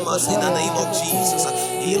consume us in the name of Jesus.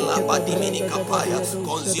 Ila badimini kapaya,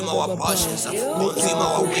 consume our passions, consume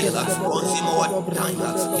our will, consume our time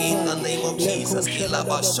in the name of Jesus. Kila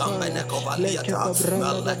bashambene kovaliata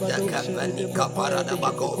malende kapeni kaparada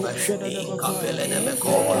bakova inka pelene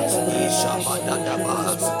mekova ishabadadaba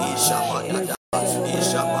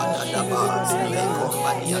ishabadadaba leko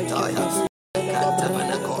badiataya.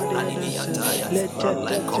 The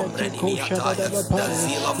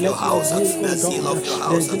zeal of your house, the zeal of your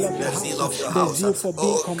house, the zeal of your house. The zeal for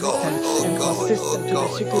being committed and consistent to the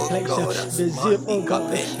secret place. The zeal, oh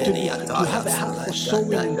God, to have a heart for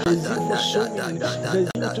sowing. The zeal for sowing. The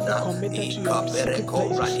zeal to be committed to your secret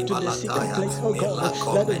place. To the secret place, oh God.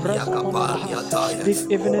 Let it rest upon our hearts this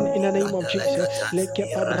evening in the name of Jesus. In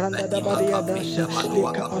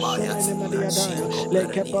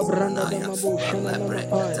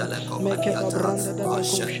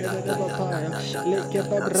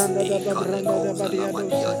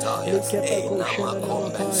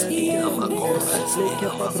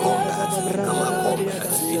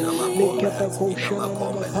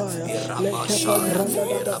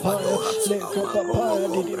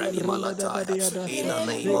the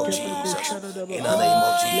name of Jesus, in the name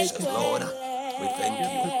of Jesus, Lord, we thank you.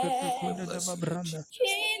 We bless you.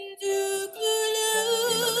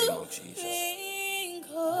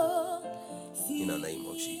 In the name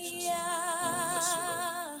of Jesus. Bless you,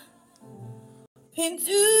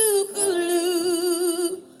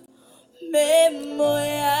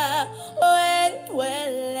 Lord.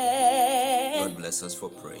 God bless us for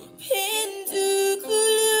praying.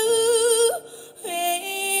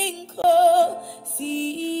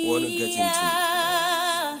 We want to get into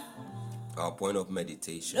our point of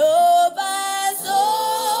meditation. I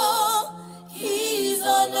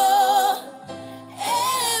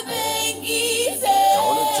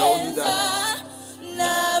want to tell you that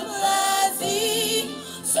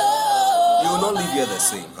you will not leave here the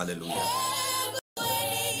same. Hallelujah.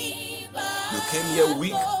 You came here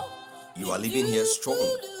weak, you are leaving here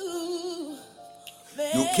strong.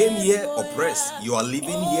 You came here oppressed, you are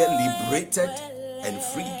leaving here liberated and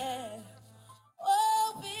free.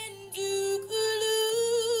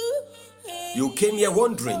 You came here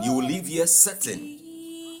wondering, you will leave here certain.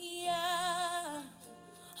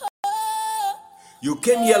 You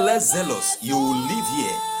came here less zealous, you will leave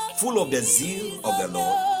here full of the zeal of the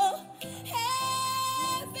Lord.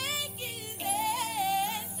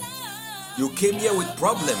 You came here with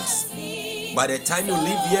problems. By the time you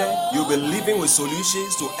leave here, you'll be living with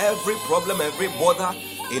solutions to every problem, every bother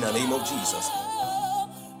in the name of Jesus.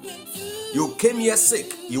 You came here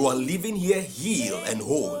sick, you are living here healed and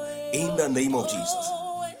whole in the name of Jesus.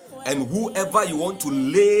 And whoever you want to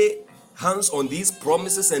lay hands on these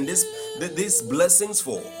promises and these blessings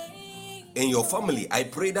for in your family, I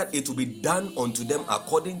pray that it will be done unto them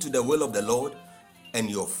according to the will of the Lord and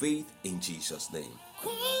your faith in Jesus' name.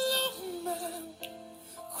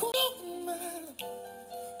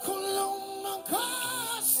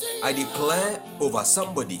 I declare over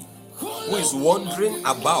somebody who is wondering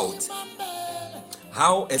about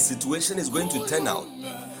how a situation is going to turn out,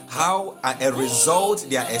 how a result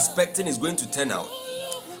they are expecting is going to turn out.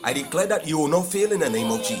 I declare that you will not fail in the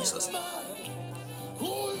name of Jesus.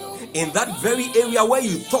 In that very area where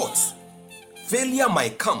you thought failure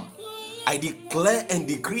might come, I declare and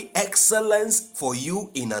decree excellence for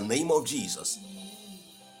you in the name of Jesus.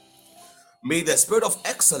 May the spirit of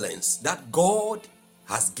excellence that God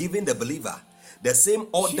has given the believer, the same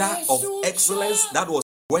order of excellence that was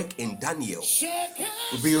work in Daniel,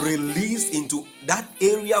 be released into that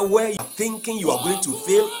area where you're thinking you are going to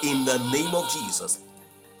fail in the name of Jesus.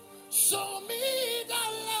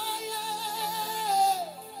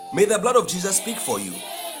 May the blood of Jesus speak for you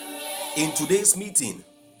in today's meeting.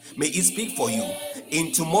 May it speak for you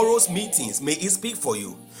in tomorrow's meetings. May it speak for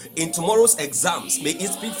you in tomorrow's exams. May it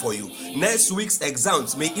speak for you next week's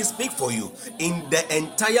exams. May it speak for you in the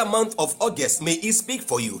entire month of August. May it speak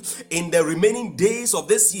for you in the remaining days of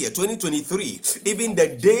this year 2023, even the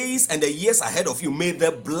days and the years ahead of you. May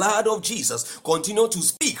the blood of Jesus continue to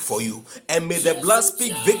speak for you, and may the blood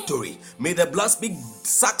speak victory. May the blood speak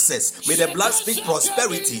success. May the blood speak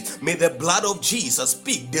prosperity. May the blood of Jesus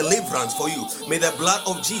speak deliverance for you. May the blood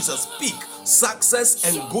of Jesus speak success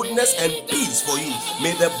and goodness and peace for you.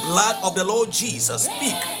 May the blood of the Lord Jesus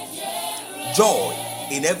speak joy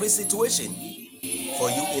in every situation for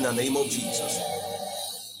you in the name of Jesus.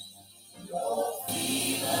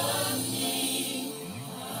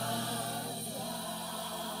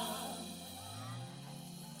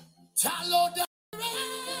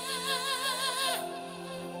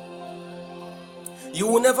 You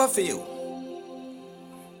will never fail.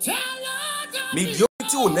 Mediocrity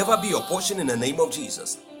will never be your portion in the name of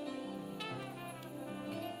Jesus.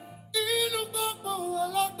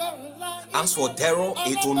 As for terror,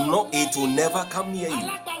 it will never come near you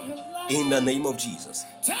in the name of Jesus.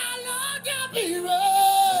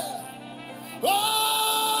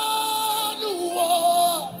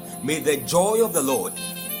 May the joy of the Lord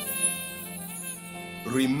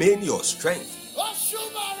remain your strength.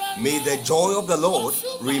 May the joy of the Lord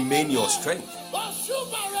remain your strength.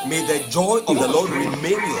 May the joy of the Lord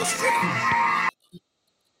remain your strength.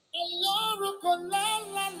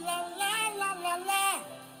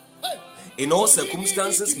 In all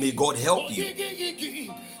circumstances, may God help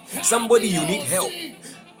you. Somebody, you need help.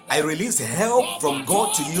 I release help from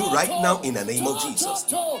God to you right now in the name of Jesus.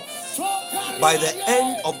 By the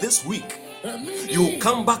end of this week, you will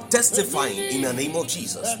come back testifying in the name of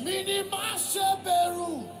Jesus.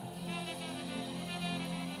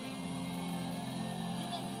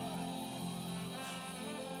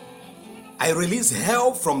 I release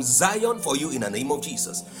help from Zion for you in the name of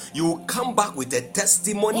Jesus. You will come back with a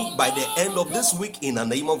testimony by the end of this week in the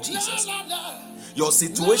name of Jesus. Your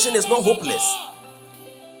situation is not hopeless.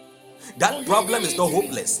 That problem is not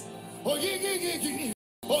hopeless.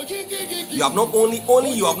 You have not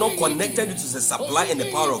only you have not connected it to the supply and the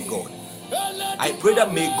power of God. I pray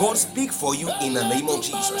that may God speak for you in the name of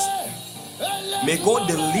Jesus. May God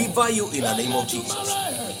deliver you in the name of Jesus.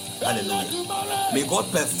 Hallelujah. May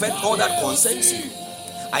God perfect all that concerns you.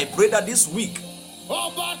 I pray that this week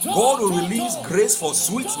God will release grace for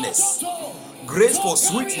sweetness. Grace for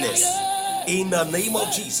sweetness in the name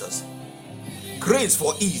of Jesus. Grace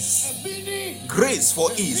for ease. Grace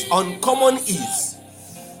for ease. Uncommon ease.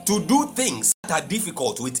 To do things that are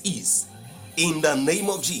difficult with ease. In the name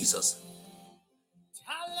of Jesus.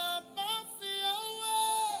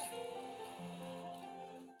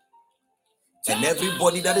 And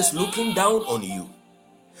everybody that is looking down on you,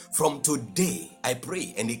 from today, I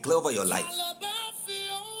pray and declare over your life,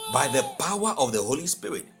 by the power of the Holy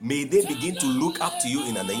Spirit, may they begin to look up to you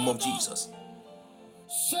in the name of Jesus.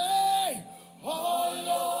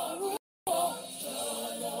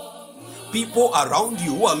 People around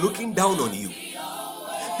you who are looking down on you,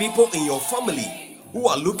 people in your family who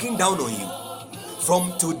are looking down on you,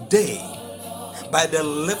 from today, by the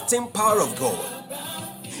lifting power of God,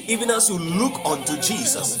 even as you look unto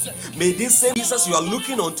Jesus, may this same Jesus you are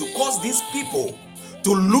looking unto cause these people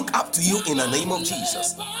to look up to you in the name of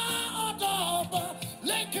Jesus.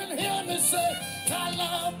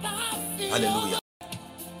 Hallelujah.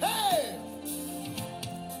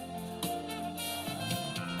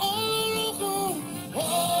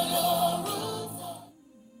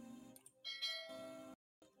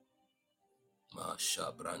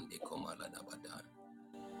 Masha brandi komala nabadan.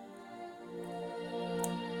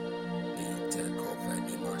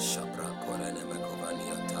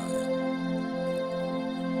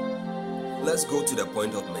 Let's go to the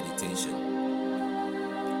point of meditation.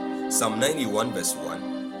 Psalm 91 verse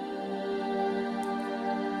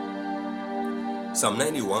 1. Psalm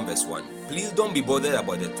 91 verse 1. Please don't be bothered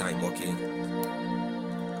about the time, okay?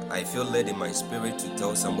 I feel led in my spirit to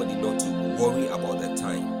tell somebody not to worry about the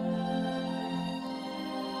time.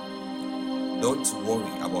 Don't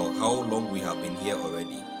worry about how long we have been here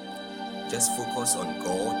already. Just focus on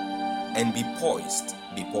God and be poised.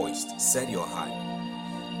 Be poised. Set your heart.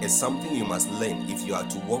 It's something you must learn. If you are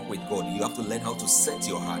to walk with God, you have to learn how to set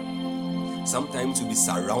your heart. Sometimes you'll be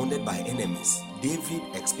surrounded by enemies. David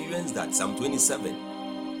experienced that. Psalm 27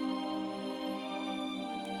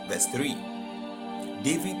 verse 3.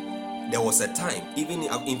 David, there was a time, even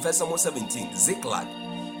in 1 Samuel 17, Ziklag,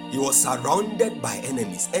 he was surrounded by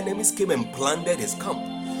enemies. Enemies came and plundered his camp.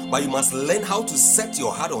 But you must learn how to set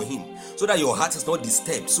your heart on him, so that your heart is not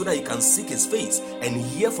disturbed, so that you can seek his face and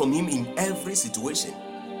hear from him in every situation.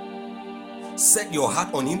 Set your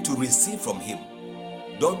heart on him to receive from him.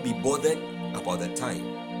 Don't be bothered about the time.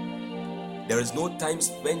 There is no time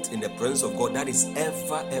spent in the presence of God that is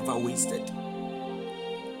ever wasted.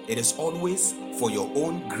 It is always for your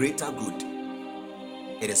own greater good.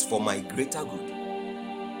 It is for my greater good.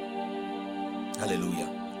 Hallelujah.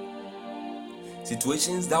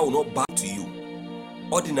 Situations that will not bow to you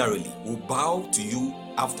ordinarily will bow to you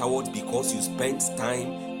afterwards, because you spent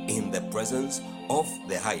time in the presence of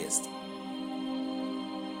the highest.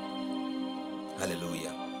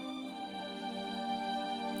 Hallelujah.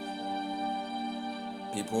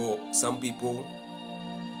 Some people,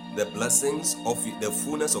 the blessings of the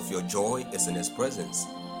fullness of your joy is in his presence.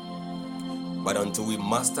 But until we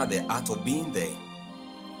master the art of being there,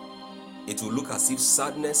 it will look as if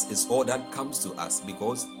sadness is all that comes to us,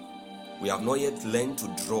 because we have not yet learned to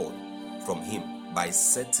draw from him by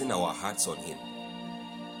setting our hearts on him.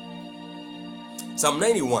 Psalm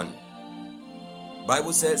 91,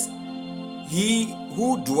 Bible says, "He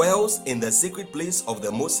who dwells in the secret place of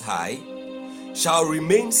the Most High shall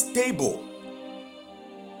remain stable.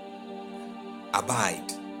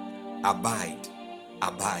 Abide,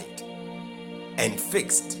 and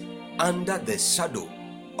fixed under the shadow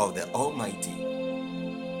of the Almighty."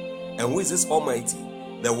 And who is this Almighty?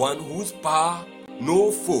 the one whose power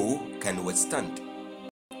no foe can withstand.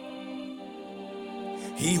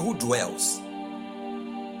 He who dwells.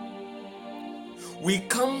 We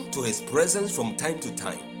come to his presence from time to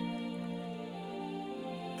time,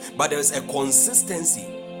 but there is a consistency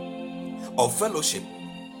of fellowship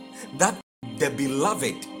that the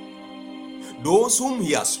beloved, those whom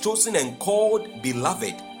he has chosen and called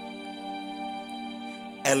beloved,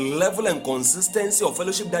 a level and consistency of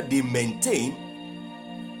fellowship that they maintain,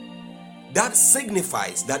 that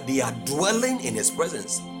signifies that they are dwelling in his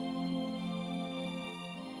presence.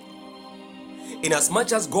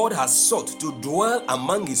 Inasmuch as God has sought to dwell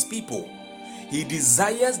among his people, he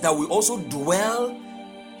desires that we also dwell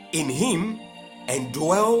in him and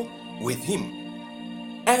dwell with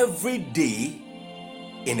him every day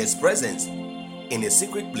in his presence, in a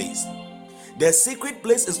secret place. The secret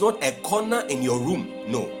place is not a corner in your room,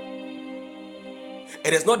 no.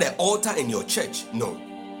 It is not the altar in your church, no.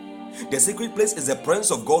 The secret place is the presence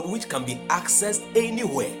of God, which can be accessed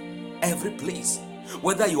anywhere, every place.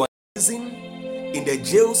 Whether you are in the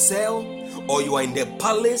jail cell, or you are in the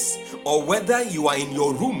palace, or whether you are in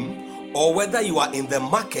your room, or whether you are in the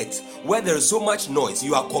market where there is so much noise,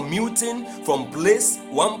 you are commuting from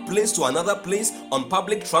one place to another place, on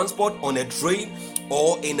public transport, on a train,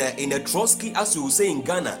 or in a trotsky, as you will say in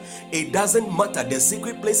Ghana. It doesn't matter. The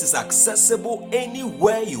secret place is accessible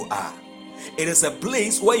anywhere you are. It is a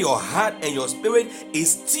place where your heart and your spirit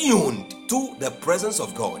is tuned to the presence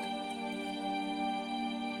of God.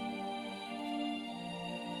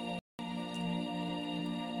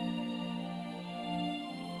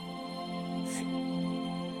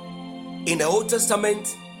 In the Old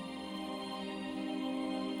Testament,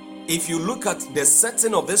 if you look at the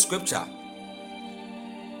setting of this scripture,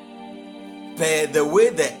 per the way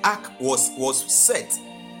the ark was set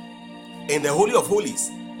in the Holy of Holies,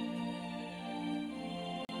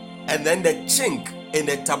 and then the chink in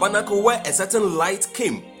the tabernacle where a certain light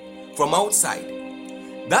came from outside,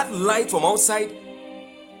 that light from outside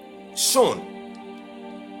shone.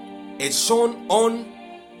 It shone on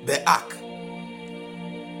the ark,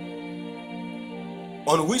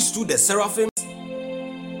 on which stood the seraphims,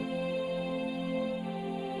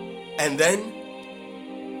 and then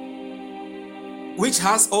which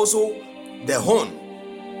has also the horn.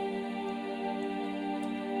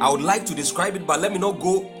 I would like to describe it, but let me not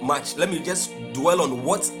go much. Let me just dwell on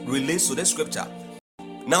what relates to the scripture.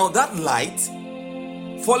 Now that light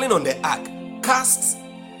falling on the ark casts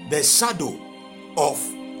the shadow of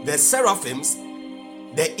the seraphims,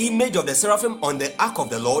 the image of the seraphim on the ark of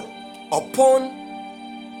the Lord, upon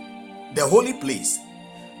the holy place.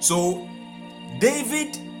 So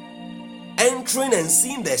David entering and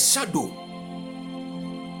seeing the shadow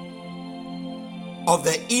of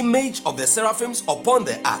the image of the seraphims upon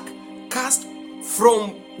the ark cast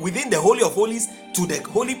from within the Holy of Holies to the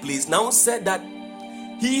holy place, now said that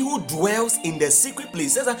he who dwells in the secret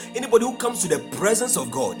place, says that anybody who comes to the presence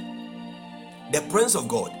of God, the presence of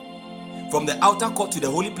God, from the outer court to the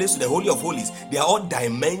holy place to the Holy of Holies, they are all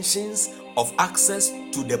dimensions of access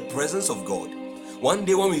to the presence of God. One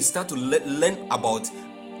day when we start to learn about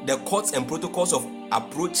the courts and protocols of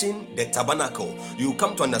approaching the tabernacle, you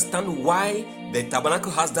come to understand why the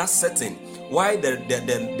tabernacle has that setting, why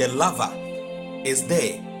the laver is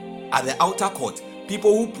there at the outer court.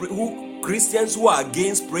 People Christians who are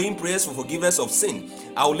against praying prayers for forgiveness of sin.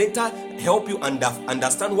 I will later help you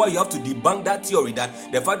understand why you have to debunk that theory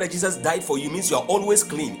that the fact that Jesus died for you means you are always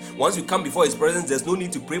clean. Once you come before his presence, there's no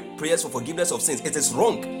need to pray prayers for forgiveness of sins. It is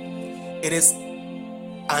wrong. It is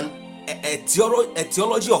a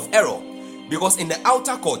theology of error, because in the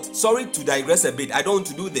outer court, sorry to digress a bit, I don't want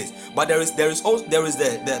to do this, but there is the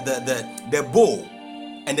bowl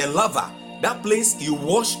and the laver. That place you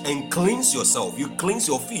wash and cleanse yourself. You cleanse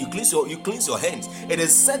your feet. You cleanse your hands. It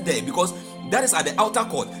is set there because that is at the outer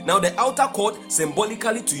court. Now the outer court,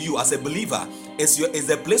 symbolically to you as a believer, is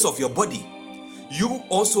the place of your body. You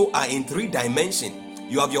also are in three dimensions.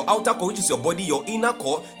 You have your outer court, which is your body, your inner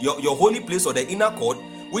court, your holy place or the inner court,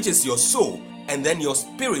 which is your soul, and then your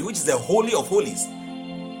spirit, which is the Holy of Holies.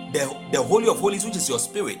 The Holy of Holies, which is your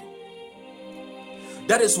spirit.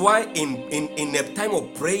 That is why in a time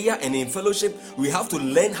of prayer and in fellowship, we have to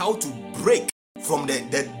learn how to break from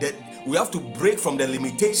we have to break from the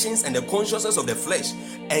limitations and the consciousness of the flesh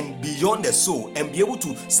and beyond the soul, and be able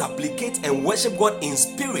to supplicate and worship God in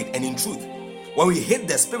spirit and in truth. When we hit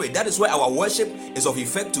the spirit, that is where our worship is of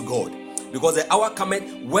effect to God. Because the hour cometh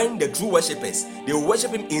when the true worshippers, they will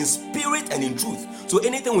worship him in spirit and in truth. So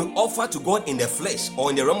anything we offer to God in the flesh or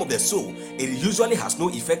in the realm of the soul, it usually has no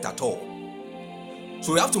effect at all.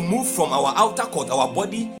 So we have to move from our outer court, our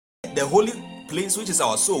body, the holy place, which is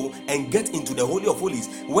our soul, and get into the Holy of Holies,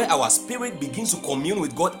 where our spirit begins to commune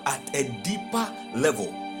with God at a deeper level.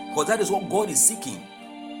 Because that is what God is seeking.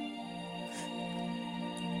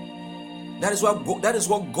 That is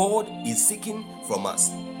what God is seeking from us.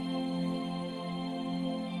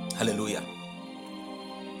 Hallelujah.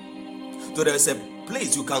 So there is a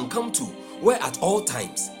place you can come to where at all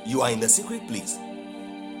times you are in the secret place.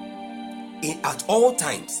 At all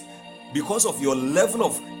times, because of your level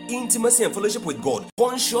of intimacy and fellowship with God,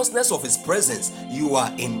 consciousness of His presence, you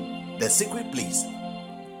are in the secret place.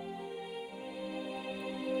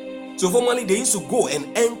 So formerly they used to go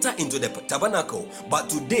and enter into the tabernacle, but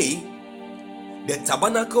today the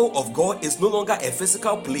tabernacle of God is no longer a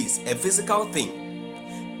physical place, a physical thing.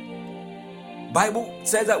 Bible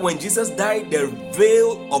says that when Jesus died, the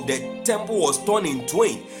veil of the temple was torn in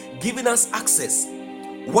twain, giving us access.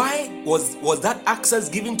 Why was that access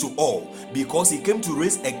given to all? Because He came to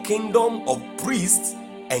raise a kingdom of priests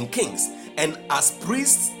and kings. And as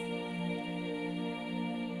priests,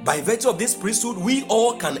 by virtue of this priesthood, we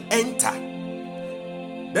all can enter.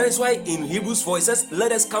 That is why in Hebrews 4 it says,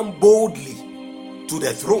 let us come boldly to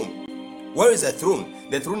the throne. Where is the throne?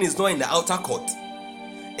 The throne is not in the outer court.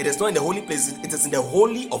 It is not in the holy place. It is in the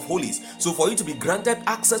Holy of Holies. So for you to be granted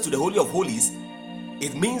access to the Holy of Holies,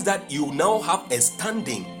 it means that you now have a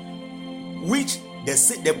standing which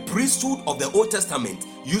the priesthood of the Old Testament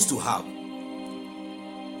used to have.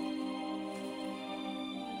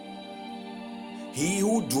 He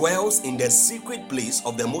who dwells in the secret place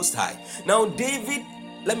of the Most High. Now David,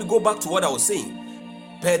 let me go back to what I was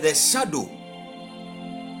saying. Per the shadow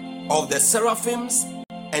of the seraphims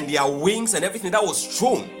and their wings and everything that was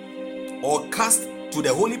thrown or cast to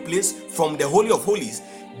the holy place from the Holy of Holies,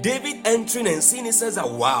 David entering and seeing it says that,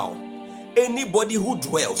 wow, anybody who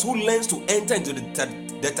dwells, who learns to enter into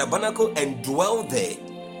the tabernacle and dwell there,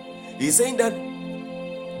 he's saying that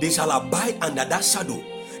they shall abide under that shadow.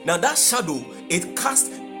 Now that shadow, it casts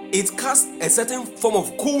a certain form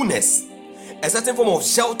of coolness, a certain form of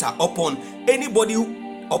shelter upon anybody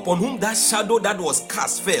upon whom that shadow that was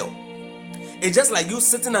cast fell. It's just like you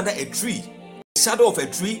sitting under a tree, the shadow of a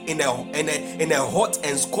tree in a hot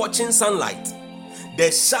and scorching sunlight. The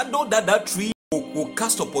shadow that tree will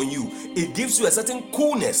cast upon you, it gives you a certain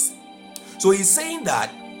coolness. So he's saying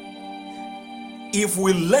that if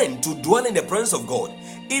we learn to dwell in the presence of God,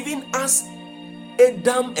 even as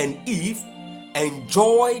Adam and Eve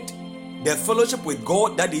enjoyed the fellowship with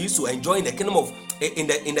God that they used to enjoy in the kingdom of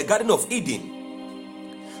in the Garden of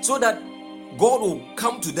Eden, so that God will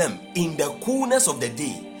come to them in the coolness of the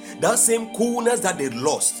day, that same coolness that they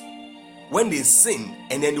lost when they sinned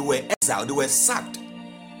and then they were exiled, they were sacked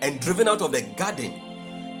and driven out of the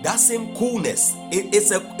garden. That same coolness,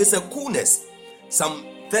 it's a coolness. Psalm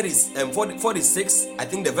 46, I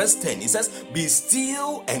think the verse 10, it says, be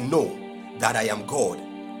still and know that I am God.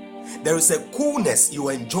 There is a coolness you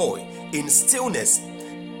enjoy in stillness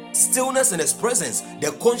in His presence,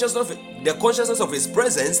 the consciousness of His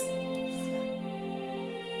presence.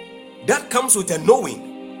 That comes with a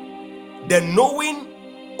knowing, the knowing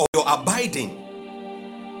of your abiding,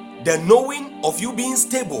 the knowing of you being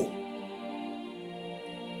stable,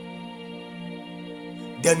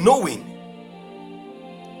 the knowing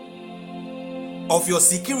of your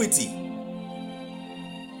security,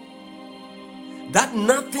 that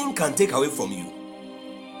nothing can take away from you.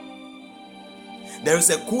 There is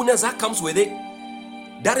a coolness that comes with it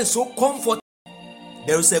that is so comforting.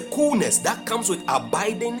 There is a coolness that comes with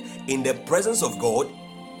abiding in the presence of God.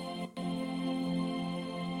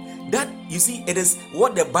 That, you see, it is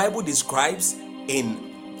what the Bible describes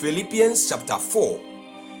in Philippians chapter 4.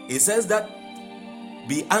 It says that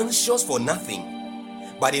be anxious for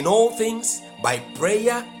nothing, but in all things by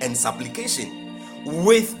prayer and supplication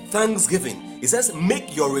with thanksgiving. It says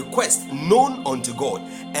make your request known unto God,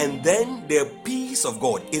 and then the peace of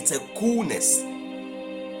God, it's a coolness.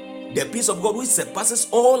 The peace of God which surpasses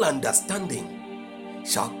all understanding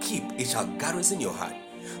shall garrison your heart.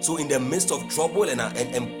 So in the midst of trouble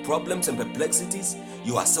and problems and perplexities,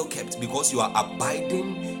 you are still kept because you are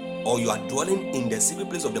abiding, or you are dwelling in the secret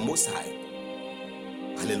place of the Most High.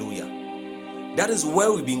 Hallelujah. That is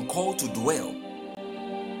where we've been called to dwell.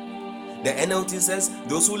 The NLT says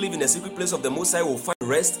those who live in the secret place of the Most High will find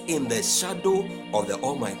rest in the shadow of the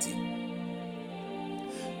Almighty.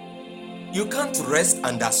 You can't rest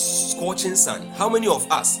under scorching sun. How many of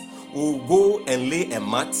us will go and lay a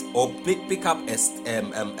mat or pick up a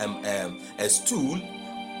stool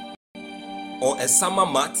or a summer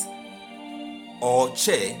mat or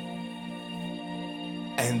chair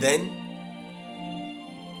and then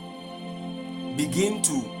begin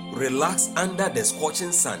to relax under the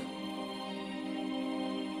scorching sun?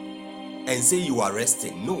 and say you are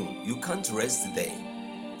resting. No, you can't rest there.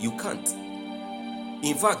 You can't.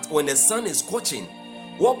 In fact, when the sun is scorching,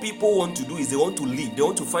 what people want to do is they want to leave. They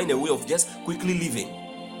want to find a way of just quickly leaving.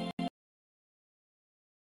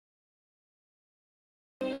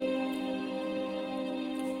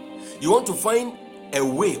 You want to find a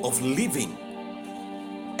way of living,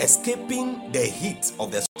 escaping the heat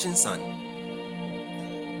of the scorching sun.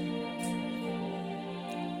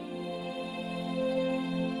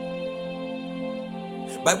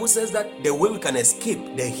 Bible says that the way we can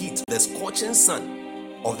escape the heat, the scorching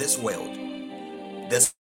sun of this world,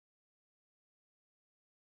 this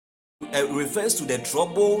refers to the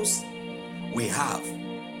troubles we have,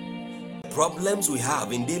 problems we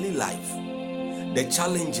have in daily life, the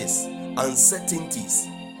challenges, uncertainties,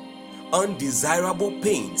 undesirable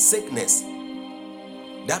pain, sickness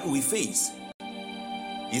that we face.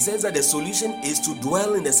 He says that the solution is to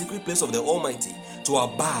dwell in the secret place of the Almighty, to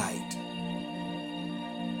abide.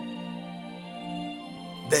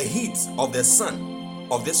 The heat of the sun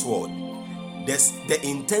of this world, the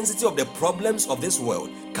intensity of the problems of this world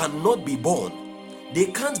cannot be borne. They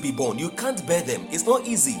can't be borne. You can't bear them. It's not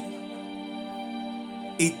easy.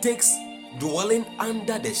 It takes dwelling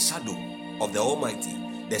under the shadow of the Almighty,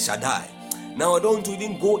 the Shaddai. Now I don't want to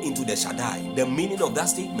even go into the Shaddai, the meaning of that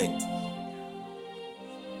statement.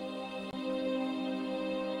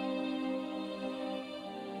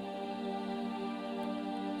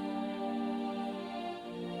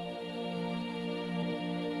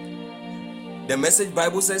 The Message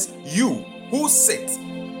Bible says, you who sit.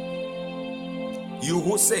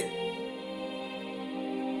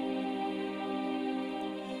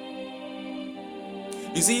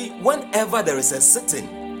 You see, whenever there is a sitting,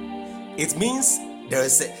 it means there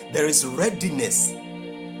is readiness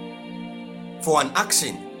for an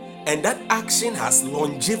action, and that action has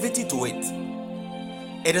longevity to it.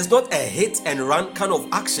 It is not a hit and run kind of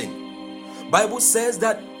action. Bible says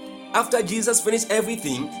that after Jesus finished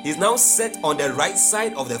everything, he's now set on the right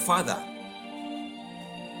side of the Father.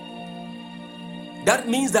 That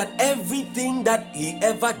means that everything that he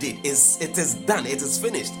ever did it is done, it is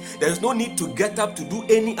finished. There is no need to get up to do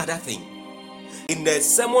any other thing. In the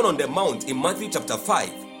Sermon on the Mount in Matthew chapter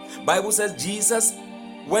 5, Bible says Jesus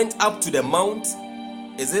went up to the mount.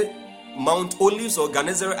 Is it Mount Olives or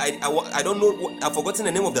Gennesaret? I don't know. I've forgotten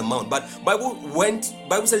the name of the mount. But Bible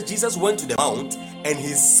says Jesus went to the mount and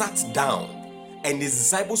he sat down, and his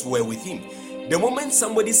disciples were with him. The moment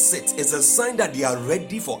somebody sits, it's a sign that they are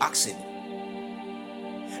ready for action.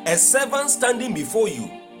 A servant standing before you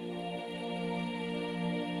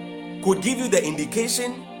could give you the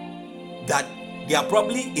indication that they are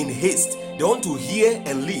probably in haste. They want to hear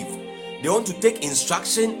and leave. They want to take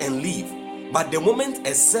instruction and leave. But the moment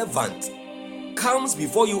a servant comes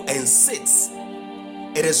before you and sits,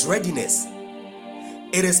 it is readiness.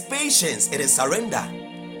 It is patience. It is surrender.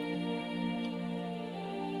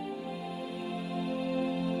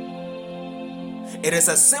 It is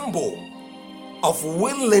a symbol of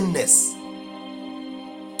willingness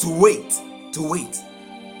to wait,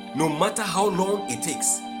 no matter how long it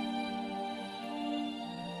takes.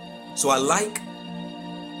 So I like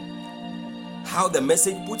how the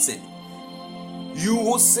Message puts it. You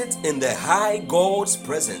who sit in the high God's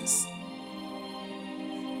presence.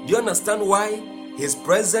 Do you understand why his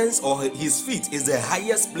presence or his feet is the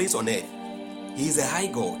highest place on earth? He is a high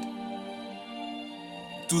God.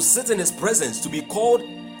 To sit in his presence, to be called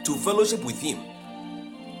to fellowship with him,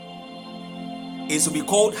 is to be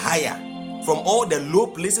called higher from all the low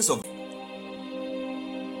places of.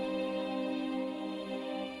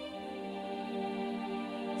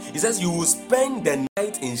 He says, you will spend the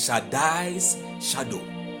night in Shaddai's shadow.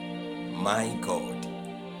 My God.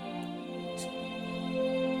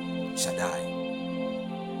 Shaddai.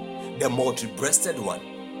 The multi-breasted one.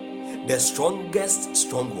 The strongest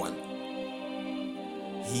strong one.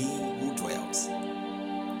 He who dwells.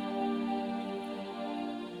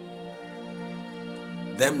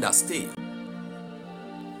 Them that stay.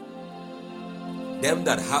 Them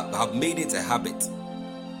that have made it a habit.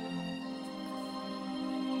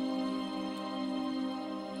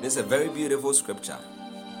 This is a very beautiful scripture.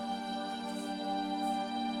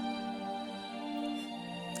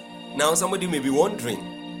 Now somebody may be wondering,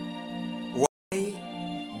 why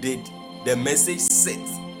did the Message sit?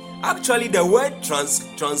 Actually, the word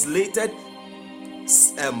translated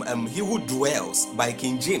he who dwells by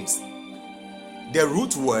King James, the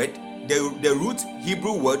root word, the root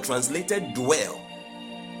Hebrew word translated dwell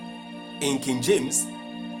in King James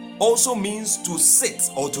also means to sit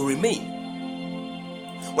or to remain.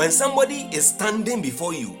 When somebody is standing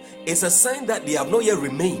before you, it's a sign that they have not yet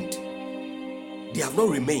remained. They have not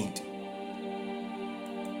remained.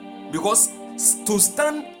 Because to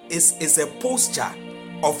stand is a posture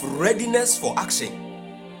of readiness for action,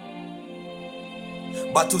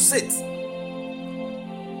 but to sit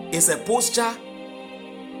is a posture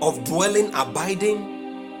of dwelling, abiding,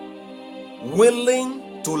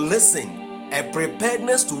 willing to listen, a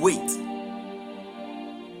preparedness to wait.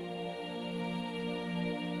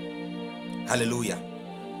 Hallelujah.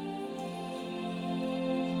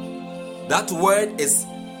 That word is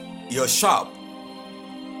your sharp.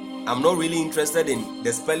 I'm not really interested in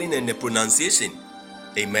the spelling and the pronunciation.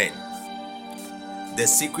 Amen. The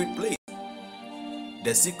secret place.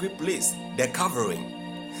 The secret place. The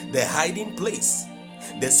covering. The hiding place.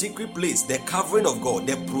 The secret place. The covering of God.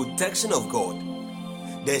 The protection of God.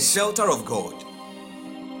 The shelter of God.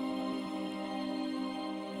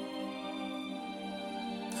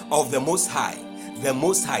 Of the Most High. The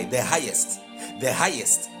Most High. The highest. The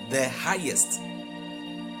highest. The highest.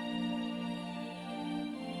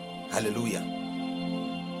 Hallelujah.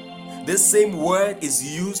 This same word is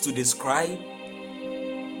used to describe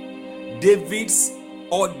David's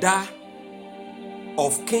order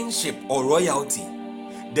of kingship or royalty.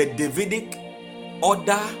 The Davidic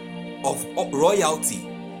order of royalty.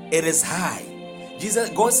 It is high.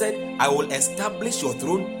 God said, I will establish your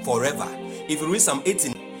throne forever. If you read Psalm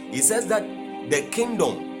 18, he says that the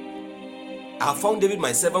kingdom, I have found David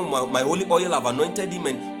my servant, my holy oil, have anointed him,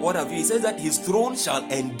 and what have you. He says that his throne shall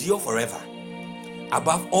endure forever,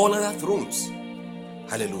 above all other thrones.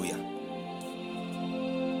 Hallelujah.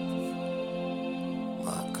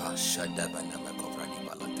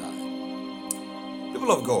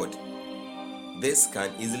 People of God, this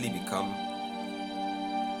can easily become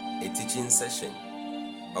a teaching session,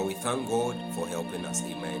 but we thank God for helping us.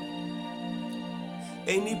 Amen.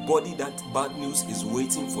 Anybody that bad news is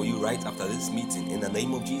waiting for you right after this meeting, in the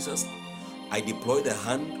name of Jesus, I deploy the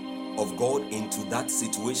hand of God into that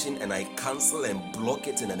situation and I cancel and block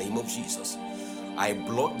it in the name of Jesus. I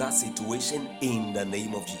block that situation in the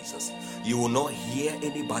name of Jesus. You will not hear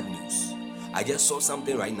any bad news. I just saw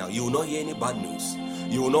something right now. You will not hear any bad news.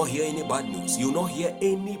 You will not hear any bad news. You will not hear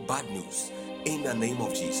any bad news in the name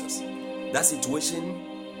of Jesus. That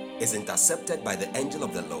situation is intercepted by the angel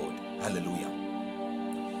of the Lord. Hallelujah.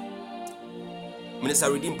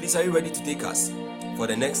 Minister Redeem, please, are you ready to take us for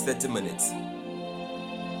the next 30 minutes?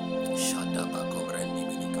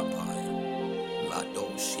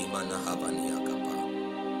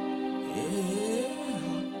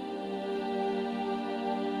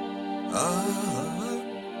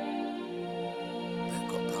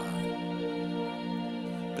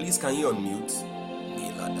 Please, can you unmute?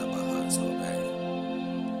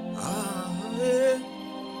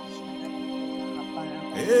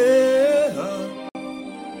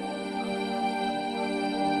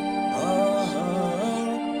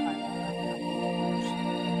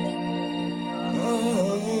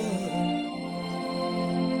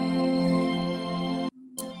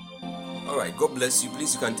 All right, God bless you.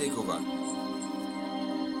 Please, you can take over.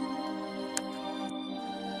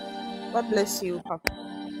 God bless you, Papa.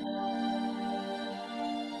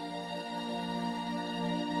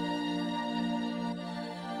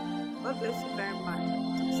 God bless you very much.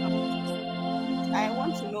 I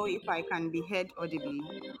want to know if I can be heard audibly.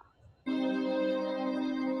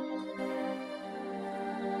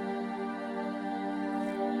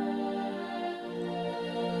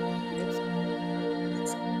 Yes.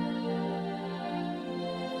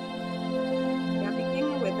 We are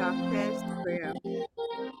beginning with our first prayer.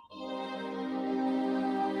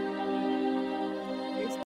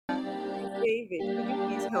 David, could you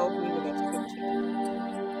please help me with the scripture?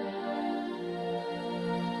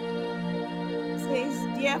 It says,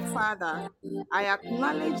 Dear Father, I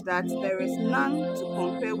acknowledge that there is none to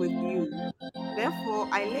compare with you. Therefore,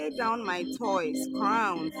 I lay down my toys,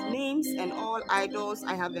 crowns, names, and all idols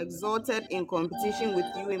I have exalted in competition with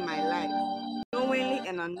you in my life, knowingly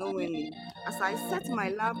and unknowingly. As I set my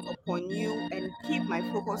love upon you and keep my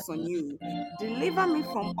focus on you, deliver me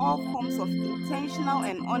from all forms of intentional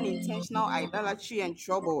and unintentional idolatry and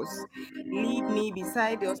troubles. Lead me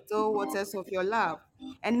beside your still waters of your love,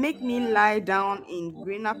 and make me lie down in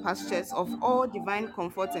greener pastures of all divine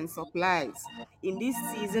comfort and supplies. In this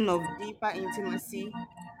season of deeper intimacy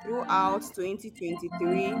throughout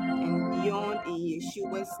 2023 and beyond, in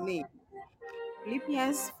Yeshua's name.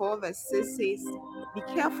 Philippians 4 verse 6 says, Be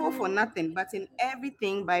careful for nothing, but in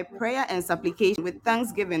everything by prayer and supplication with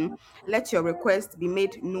thanksgiving, let your requests be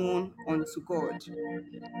made known unto God.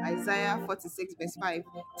 Isaiah 46 verse 5,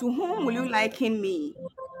 To whom will you liken me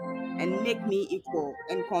and make me equal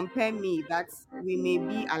and compare me that we may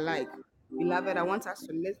be alike? Beloved, I want us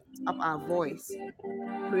to lift up our voice,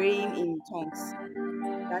 praying in tongues.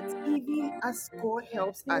 that even as God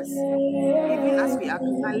helps us, even as we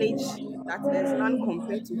acknowledge that there's none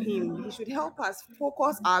compared to him, he should help us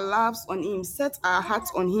focus our lives on him, set our hearts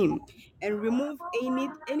on him, and remove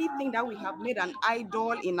anything that we have made an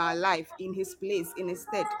idol in our life in his place, in his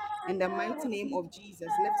stead. In the mighty name of Jesus,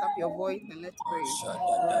 lift up your voice and let's pray.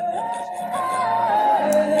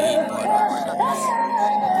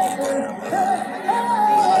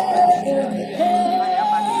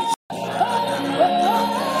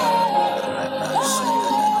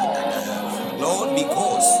 Lord,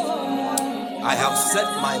 because I have set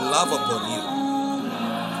my love upon you,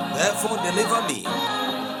 therefore deliver me.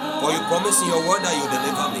 For you promise in your word that you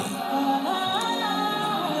deliver me.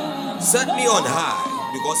 Set me on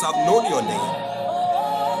high, because I've known your name.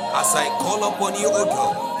 As I call upon you, O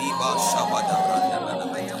God,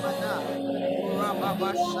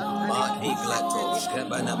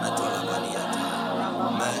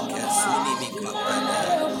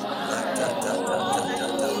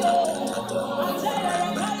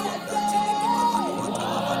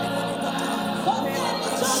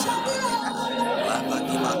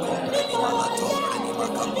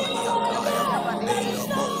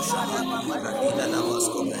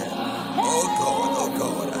 oh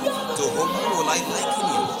God, to whom will I liken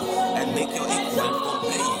you and make your equal and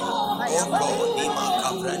compare you? Oh God,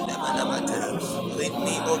 lead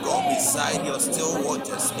me, oh God, beside your still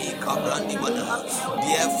waters.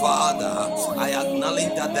 Dear Father, I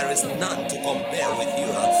acknowledge that there is none to compare with you.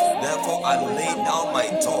 Therefore, I lay down my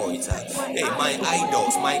toys, my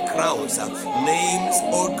idols, my crowns, names,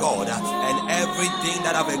 oh God, and everything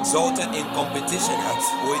that I've exalted in competition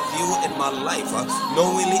with you in my life,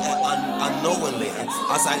 knowingly and unknowingly,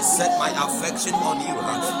 as I set my affection on you,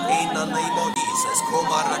 in the name of Jesus.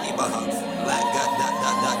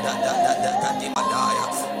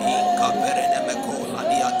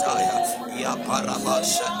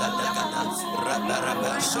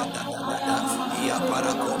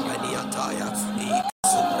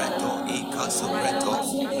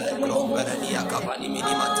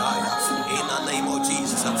 In the name of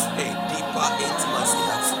Jesus, a deeper intimacy,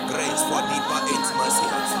 grace for deeper intimacy.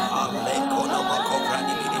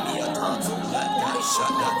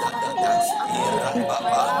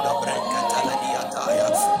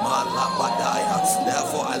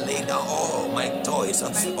 Therefore, I lay down all my toys,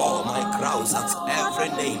 all my crowns, every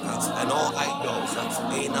name and all idols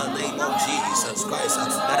in the name of Jesus Christ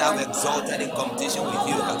that I've exalted in competition with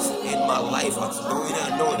you in my life, knowing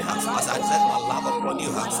and knowing as I set my love upon you,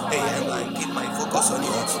 and I keep my focus on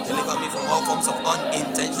you. Deliver me from all forms of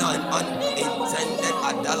unintentional and unintended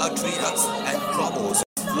idolatry and troubles.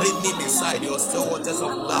 Lead me beside your still waters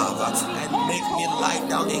of love and make me lie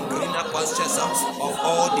down in greener pastures of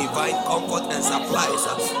all divine comfort and supplies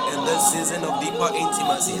in this season of deeper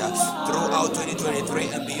intimacy throughout 2023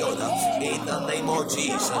 and beyond. In the name of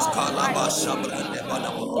Jesus.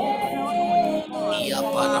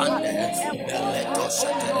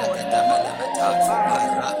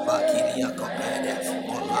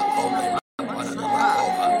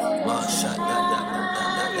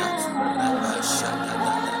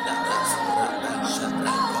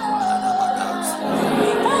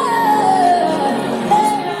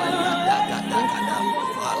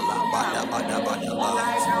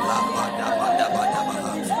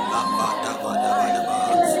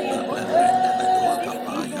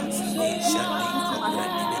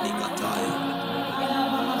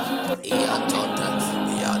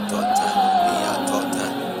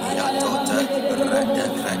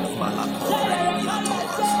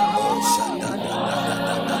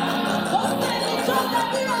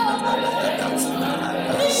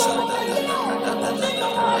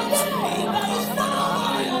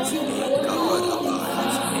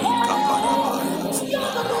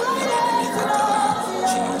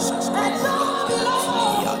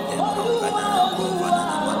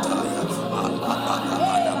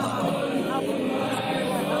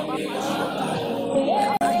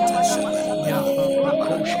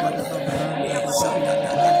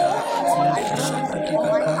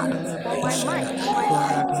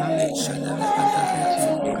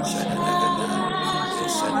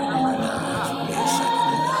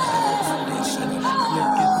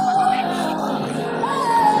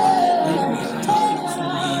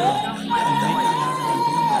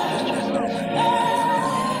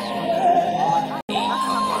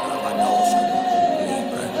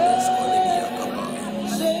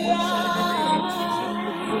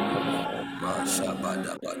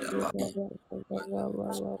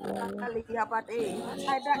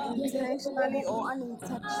 Either intentionally or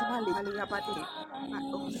unintentionally.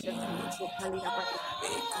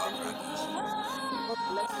 God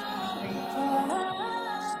bless you.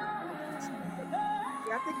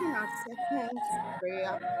 are taking our second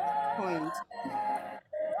prayer point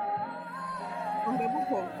from the book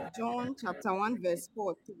of John, chapter 1, verse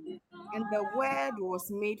 14. And the Word was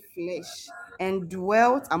made flesh and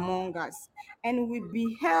dwelt among us, and we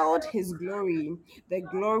beheld his glory, the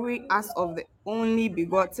glory as of the only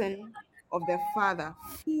begotten of the Father,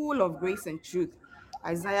 full of grace and truth.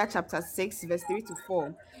 Isaiah chapter 6, verse 3 to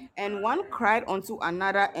 4. And one cried unto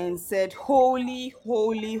another and said, Holy,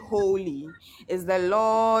 holy, holy is the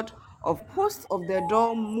Lord of hosts. Of the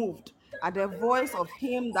door moved at the voice of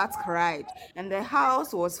him that cried, and the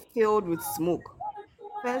house was filled with smoke.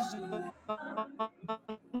 First John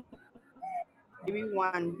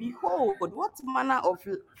 3:1. Behold, what manner of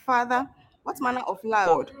father, what manner of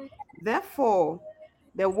Lord. Therefore,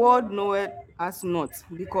 the world knoweth us not,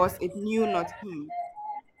 because it knew not him.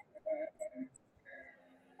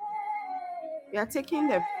 We are taking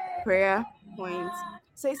the prayer point. It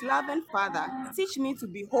says, Loving Father, teach me to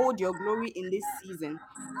behold your glory in this season,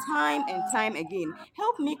 time and time again.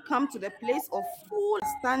 Help me come to the place of full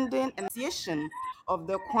understanding and appreciation of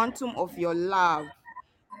the quantum of your love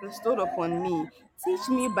bestowed upon me. Teach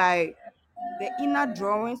me by the inner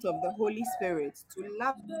drawings of the Holy Spirit to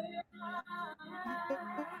love my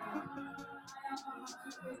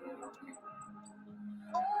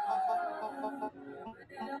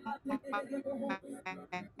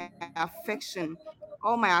affection,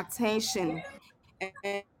 all my attention,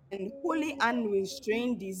 and wholly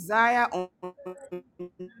unrestrained desire on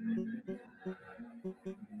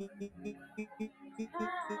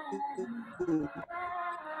you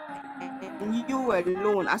and you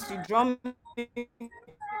alone as you draw me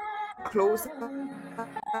closer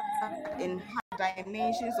in high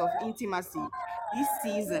dimensions of intimacy this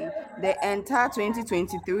season, the entire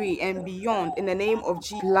 2023 and beyond, in the name of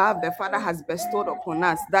Jesus. Love the Father has bestowed upon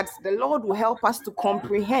us, that the Lord will help us to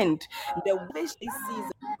comprehend the wish this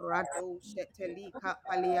season. Rado shetelika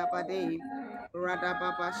paliabade,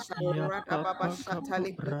 radababa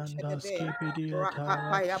shatali kushedede,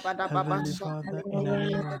 rakapaya badababa Heavenly Father, shatali in the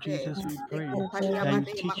name of kushedede, Jesus, we pray that you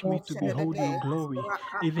lekopaliabade teach me to behold your makushedede, glory,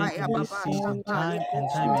 even rakapaya in this baba season, shatali time and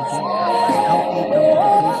time again. kushetelika Help me come to the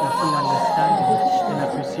place of full understanding and paliabade.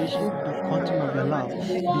 appreciation of the quantum of your love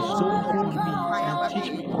bestowed upon me, and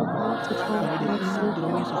teach me, O God, by the inner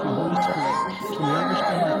drawings of your Holy Spirit, to lavish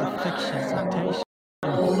all my affections, attention,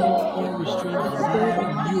 and wholly unrestrained desire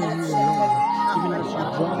on you and you alone, even as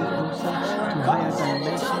you draw me closer to higher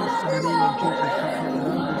dimensions in the name of Jesus. Kappa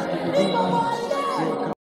Branda Skibidi Ataya.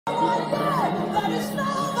 Leka Diba Branda Dabadi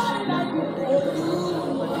Adasa. Lekonde Gede Branda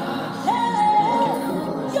Dabadi Adasa. Leke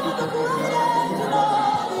Pudiba Skikaba Branda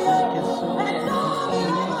Dabadi. Leke Sunde Papa.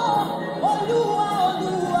 Leka Branda Dabranda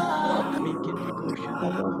Dabadi. Mikini kosha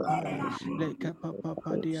da da papaya, leka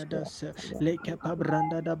papa dia das, leka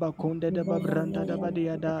pabranda da bakonde da babranda da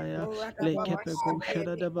badia daya, leka pe kosha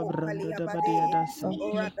da babranda da badia das,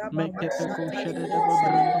 make pe kosha da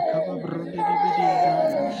babranda kaba brunde di bidia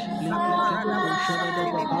daya, leka kepe kosha da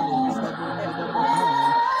papaya, kaba bonde da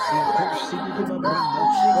papaya, leko sidi di babranda,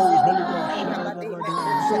 oh Holy Ghost shada da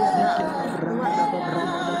badaya, leka pabranda da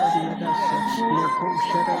babranda da badia das, leko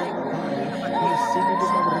shada da papaya, masidi di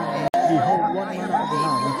babranda. Behold, what manner of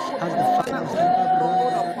love has the Father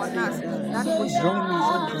Bestowed upon us, that which draw me,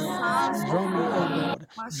 all O the God, sons of draw me, O God God,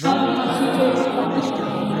 draw me, O God.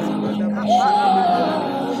 Meskeba branda da basuni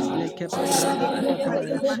mihaya, lekepa branda da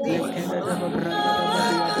papaya, lekeda da branda da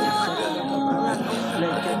badia da sada da papaya,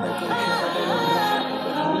 lekepe koshada da branda da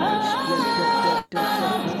papaya, lekete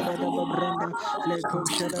branda da branda,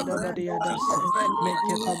 lekoshada da badia da se,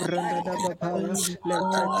 mekepa branda da papaya,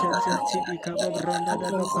 letete tidika branda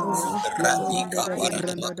da papaya, lekonde Radika da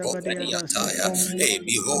branda da Paranamako badia da se. Veniataya. Hey,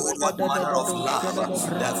 behold what manner of love the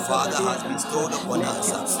Branda da Father badia has dasa, bestowed upon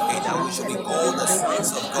us. leke Hey, papa that we should branda be da called badia the dasa,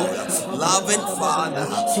 sons of God. leka pa Loving branda da Father,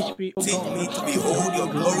 babaya. Teach me, O teach me God, to to behold behold your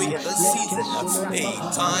your glory glory. in this Leke season. soda da Hey,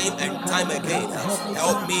 babaya, time and makada time again. babranda. Help me Help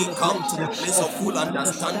come to me the come place to the place of of full full understanding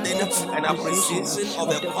understanding and and appreciation appreciation of the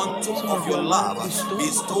of the quantum quantum of of your your love love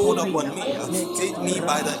bestowed upon me. upon me. Leke Teach pa me by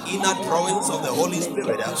branda the inner skibidi drawings of ataya, the Holy leke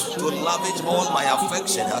Spirit pe to suni lavish all branda my skibidi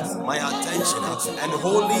affection, my ataya, attention, lete te and te branda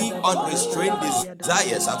wholly da babranda da unrestrained badia desires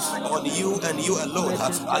dasa. on you and you alone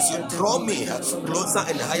as you draw me closer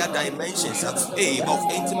in higher dimensions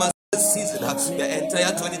of intimacy this season, the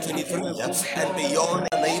entire 2023 and beyond,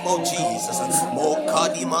 the name of Jesus.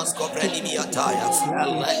 Mokadimas Teach me to behold Kovrenimiataya, your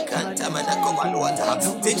glory time and time again.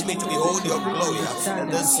 Help me teach to me come to to the behold place of your full glory in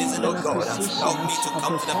understanding this season, and oh God. appreciation Help me to of come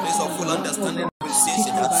the to the place quantum of of your full love, O understanding God. and Teach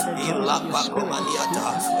appreciation. me by the drawings of your spirit. Ilapakomaniata,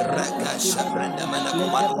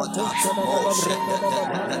 Lekapabrandasibabaya,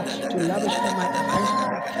 lekapakoshadadababrandadababaya, to lavish all my attention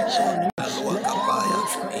and affection on you. Alua Kapaya,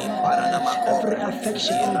 Lekapadoshkadadababaya, Imparanamako every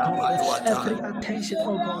affection, oh God, every attention,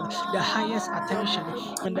 oh God, the highest attention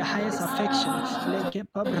and the highest affection.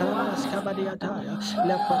 Lekepa branda skabadiataya,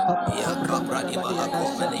 lekopa branda da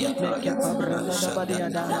badiadasa, lekepa branda da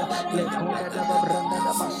badiadaya, lekoda da branda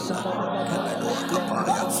da basada da babaya,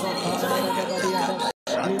 lekopa paya da badiadas,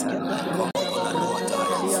 lekepa branda da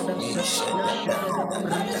badiadasa, leshada da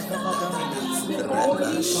branda kabadaya,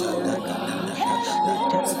 lekopa paya da kabakusha,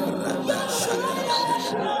 letada da branda da badiadasa,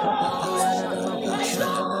 lekapa paya da bakusha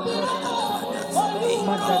da branda da babaya.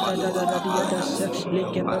 Madada da da dia das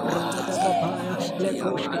leke babranda da babaya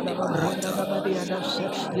lekoshka da babranda da badia das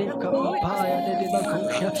leka papaya de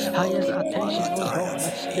bakosha highest attention oh God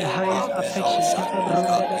the highest affection kepa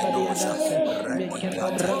branda da badia das leke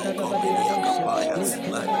babranda da badia das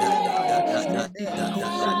leke da badia da medi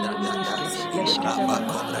bakosa ni miniske leshka da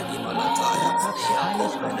babranda da badia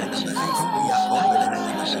highest affection oh God highest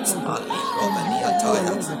attention oh God and you and you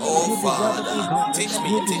alone Oh you deserve it oh Father, God teach me,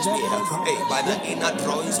 you teach me. deserve it oh God. Hey, by the inner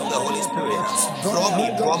drawings of the Holy Spirit, Draw draw me, me,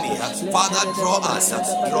 Holy draw Ghost. me. Let Father, draw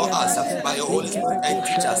us by your Holy Spirit and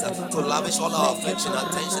teach us to lavish all our affection,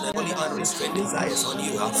 attention, and only unrestrained desires on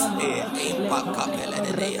you. Hey,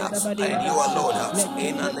 and you alone.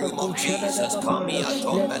 In the name of Jesus, come here,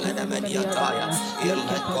 Tom Belenamediataya,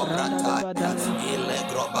 Ile Cobrataya, Ile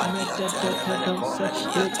Grobadiataya,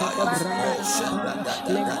 Belecomaniataya.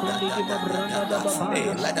 Oh,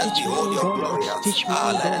 hey, let us Teach me, behold O your God. glory. Teach me, O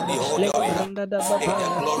Let us God. behold Let your branda da hey, the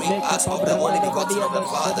babaya. glory Let as of the branda only da begotten badia of the da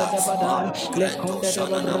Father. sada da badaya. Let Grento konda da Shanana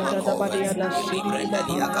branda da Makova, badia da sidi di Librenda babaya.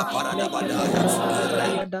 Diaka Let Paradabadaya, branda da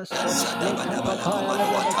badia da sa. Let papaya la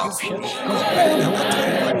da bakusha. Because you are the Lord of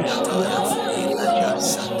glory. You are God in the name of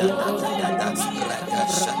Jesus. You are God in the name of Jesus. Kapa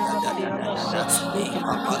branda da badia da sa. Let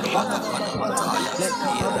bakusha da da babaya. Let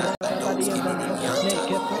branda badia da. Let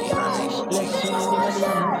papaya. Let sonini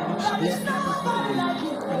madia naya. Let papaya.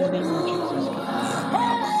 In the name of Jesus.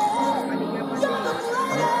 Kapa branda da babaya. Let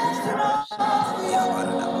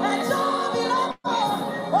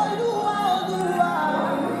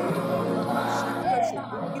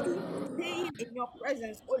Worship with you, staying in your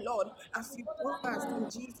presence, oh Lord, as you promised in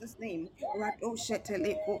Jesus' name. In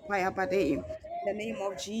the name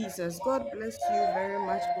of Jesus. God bless you very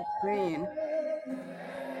much for praying.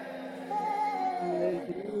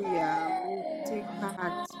 Hallelujah. We'll take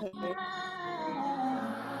our turn.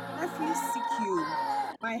 Earthly seek you.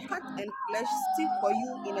 My heart and flesh seek for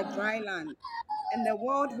you in a dry land, and the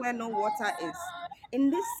world where no water is.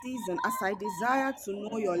 In this season, as I desire to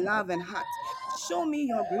know your love and heart, show me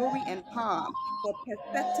your glory and power for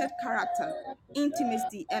perfected character,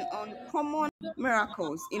 intimacy, and uncommon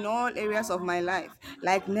miracles in all areas of my life,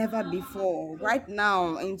 like never before, right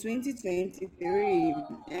now in 2023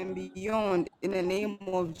 and beyond, in the name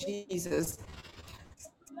of Jesus.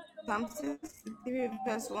 Psalm 63,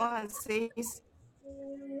 verse 1 says,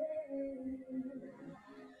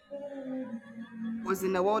 was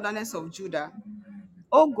in the wilderness of Judah.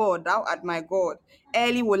 O God, thou art my God.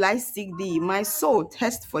 Early will I seek thee. My soul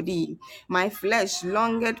thirsts for thee. My flesh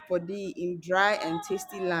longeth for thee in dry and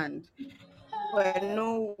tasty land, where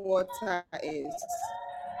no water is.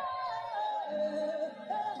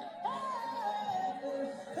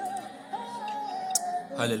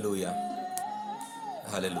 Hallelujah.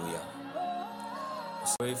 Hallelujah.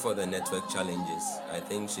 Sorry for the network challenges. I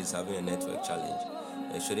think she's having a network challenge.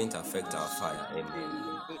 It shouldn't affect our fire. Amen.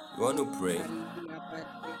 You want to pray?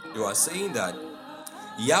 You are saying that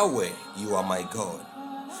Yahweh, you are my God.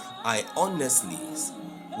 I honestly,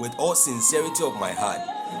 with all sincerity of my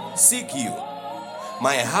heart, seek you.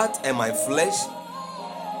 My heart and my flesh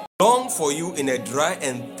long for you in a dry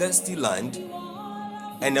and thirsty land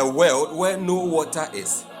and a world where no water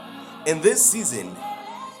is. In this season,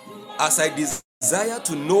 as I desire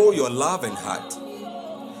to know your love and heart,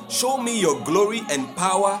 show me your glory and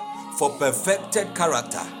power for perfected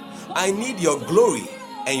character. I need your glory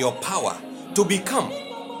and your power to become.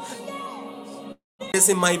 It is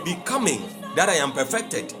in my becoming that I am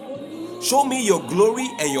perfected. Show me your glory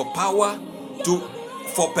and your power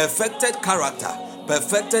for perfected character,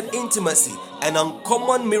 perfected intimacy, and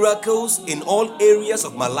uncommon miracles in all areas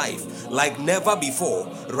of my life like never before.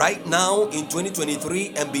 Right now in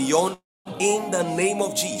 2023 and beyond, in the name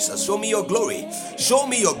of Jesus, show me your glory. Show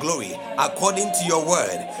me your glory according to your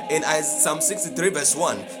word. In Psalm 63 verse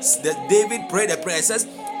 1, that David prayed a prayer. It says,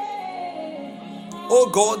 "O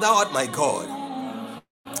God, thou art my God.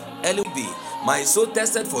 Thee. My soul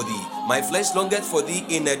thirsted for thee, my flesh longeth for thee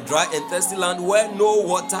in a dry and thirsty land where no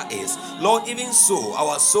water is." Lord, even so,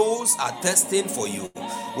 our souls are thirsting for you.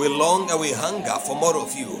 We long and we hunger for more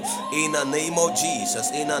of you. In the name of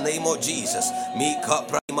Jesus, in the name of Jesus.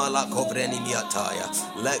 Mala kovreni miataya,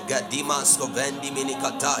 lega dimas kovendi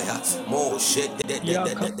minikataya, mo shed de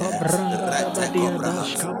rete kobra,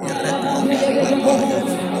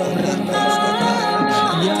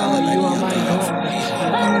 you are my God. I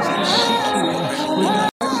used to seek you with my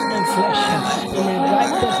heart and flesh, in my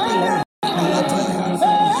brightest light.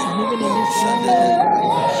 Even in this moment,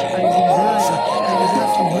 I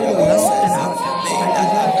desire to know your love and heart. I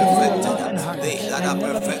desire to know your love and heart. They that I are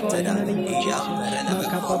never before perfected, in the name of Jesus.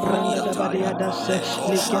 Makapabranda da badia das,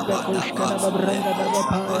 likepe koshkana babranda da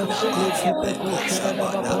bapaya, likepe koshkana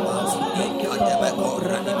da bapaya, likepe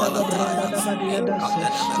babranda da babranda da badia das,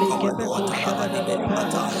 likepe koshkana da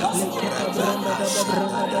bapaya, likepe branda da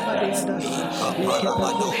babranda da badia das, likepe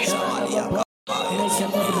koshkana da bapaya.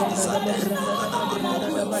 Likepe branda da babranda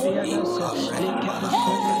da badia das, likepe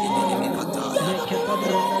koshkana di mana, likepe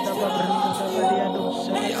branda da babranda da badia das,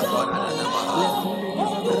 likepe lekunde di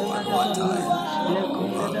babranda da bapaya,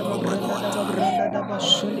 lekunde da babranda da babranda da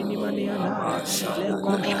basuli ni maniana,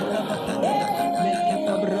 lekoshkana da bapaya,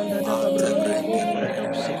 likepe branda da babranda kudia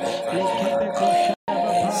dos, likepe koshkana da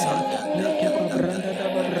bapaya, likepe branda da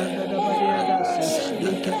babranda da badia das,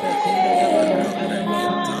 likepe kunde da babranda da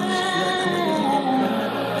bapaya.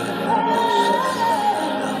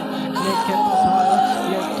 Lekunde di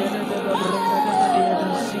babranda da badia da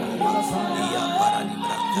basuli ni maniana, likepe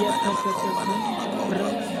papaya,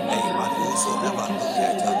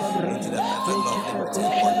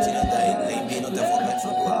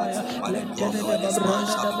 letene da babranda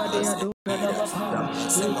da badia da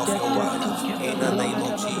sini di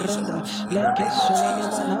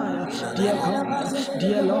bapaya. Dear God,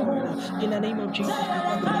 dear Lord, in the name of Jesus.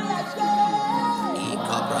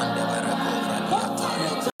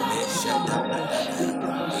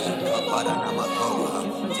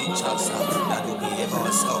 Teach us that we behave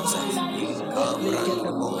ourselves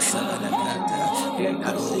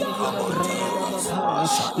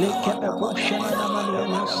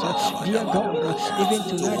Dear God, even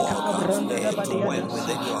tonight,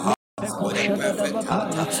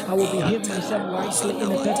 I will behave myself wisely in a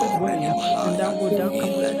perfect way, and that will down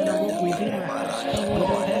come and walk within my heart.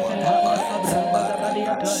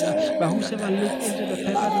 But whosoever look into the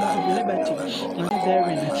perfect law of liberty, and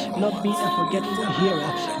therein, not being a forgetful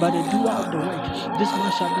hearer, but a doer of the work, this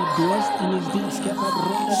man shall be blessed in his deeds.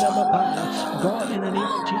 God, in the name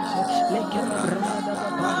of Jesus, let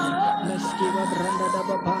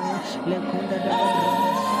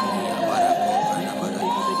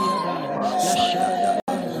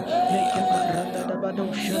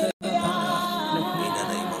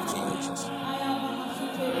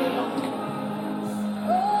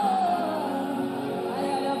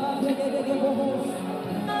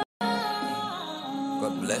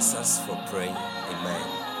God bless us for praying. Amen.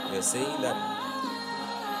 We're saying that,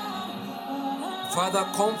 Father,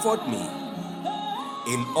 comfort me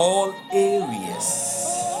in all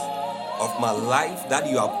areas of my life that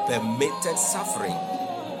you have permitted suffering,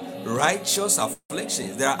 righteous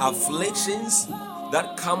afflictions. There are afflictions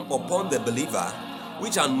that come upon the believer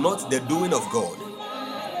which are not the doing of God.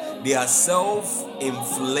 They are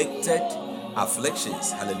self-inflicted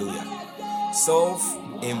afflictions. Hallelujah.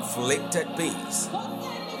 Self-inflicted pains.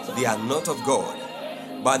 They are not of God.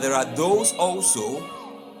 But there are those also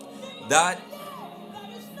that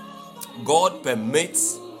God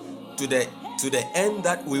permits to the end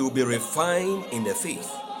that we will be refined in the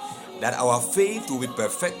faith, that our faith will be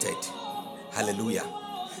perfected. Hallelujah.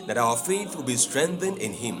 That our faith will be strengthened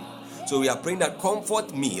in Him. So we are praying that,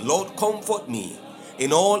 comfort me, Lord, comfort me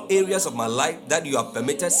in all areas of my life that you have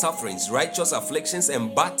permitted sufferings, righteous afflictions,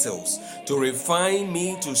 and battles to refine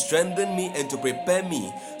me, to strengthen me, and to prepare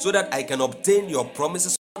me so that I can obtain your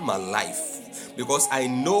promises on my life. Because I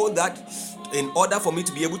know that in order for me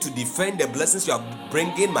to be able to defend the blessings you are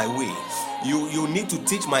bringing my way, you need to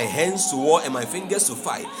teach my hands to war and my fingers to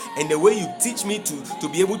fight. And the way you teach me to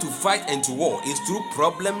be able to fight and to war is through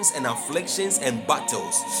problems and afflictions and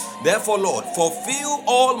battles. Therefore, Lord, fulfill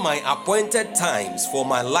all my appointed times for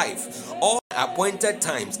my life, all appointed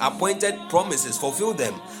times, appointed promises, fulfill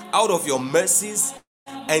them out of your mercies,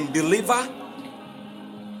 and deliver.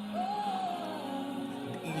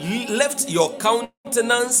 Left your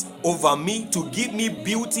countenance over me to give me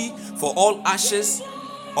beauty for all ashes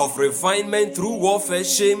of refinement through warfare,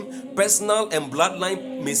 shame, personal and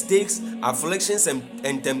bloodline mistakes, afflictions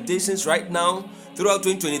and temptations right now throughout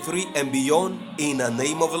 2023 and beyond, in the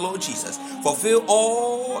name of the Lord Jesus. Fulfill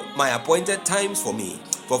all my appointed times for me.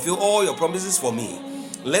 Fulfill all your promises for me.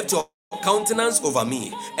 Left your countenance over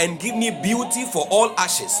me and give me beauty for all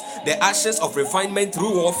ashes, the ashes of refinement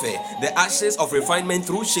through warfare, the ashes of refinement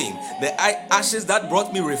through shame, the ashes that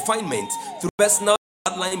brought me refinement through personal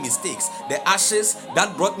bloodline mistakes, the ashes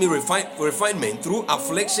that brought me refinement through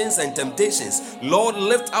afflictions and temptations. Lord,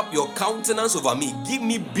 lift up your countenance over me. Give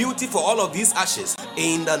me beauty for all of these ashes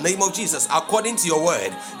in the name of Jesus. According to your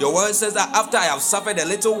word says that after I have suffered a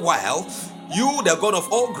little while, you, the God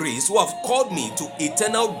of all grace, who have called me to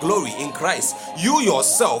eternal glory in Christ, you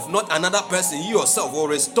yourself, not another person, you yourself will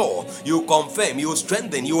restore, you confirm, you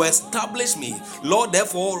strengthen, you establish me. Lord,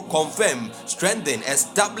 therefore, confirm, strengthen,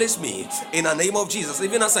 establish me in the name of Jesus.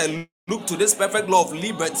 Even as I look to this perfect law of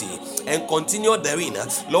liberty and continue therein,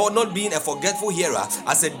 Lord, not being a forgetful hearer,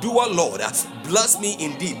 as a doer, Lord, bless me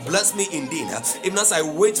indeed, bless me indeed. Even as I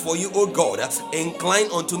wait for you, O God,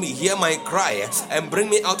 incline unto me, hear my cry, and bring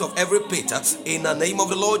me out of every pit in the name of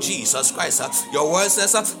the Lord Jesus Christ. Your word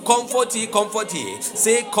says, comfort ye,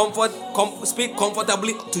 say comfort, speak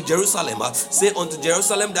comfortably to Jerusalem. Say unto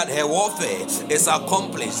Jerusalem that her warfare is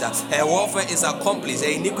accomplished, her warfare is accomplished, her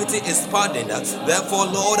iniquity is pardoned. Therefore,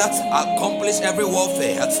 Lord, accomplish every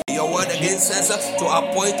warfare. Your word again says to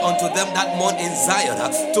appoint unto them that mourn in Zion,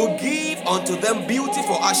 to give unto them beauty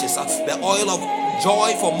for ashes, the oil of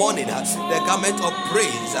joy for mourning, the garment of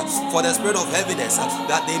praise for the spirit of heaviness,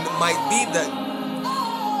 that they might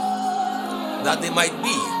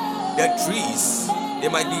be the trees. They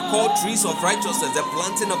might be called trees of righteousness, the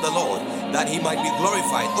planting of the Lord, that he might be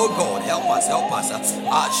glorified. Oh God, help us, help us.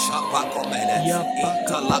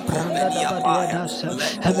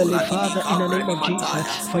 Heavenly Father, in the name of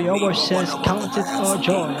Jesus, for your word says, count it all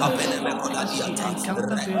joy. As we encounter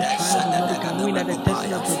various trials and tribulations, knowing that the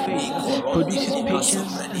testing of your faith produces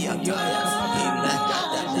patience and endurance.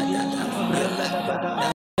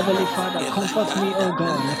 Heavenly Father, comfort me, O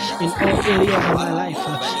God, in all areas of my life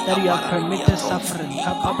that you have permitted suffering.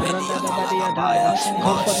 Comfort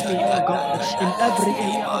me, O God, in every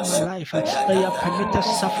area of my life that you have permitted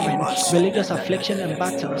suffering, religious affliction and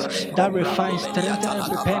battles that refine, strengthen,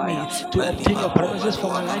 and prepare me to obtain your promises for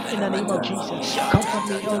my life in the name of Jesus. Comfort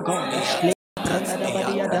me, O God.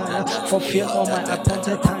 Fulfill all my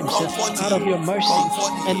appointed times out of your mercy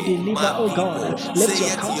and deliver, O God. Lift your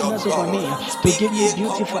countenance over me to give me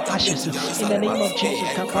beauty for ashes in the name of Jesus.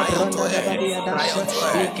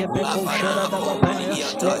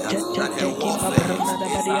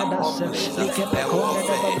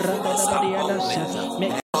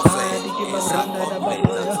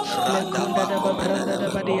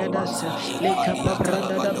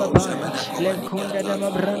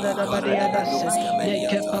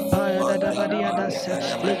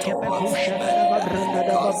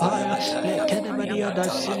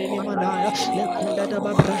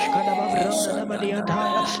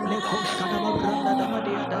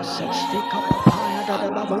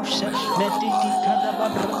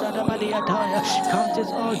 Count it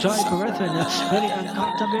all joy, brethren, when you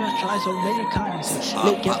encounter various trials of many kinds.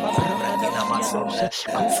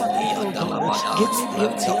 Comfort me, O God. Give me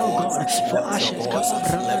beauty, O God, for ashes.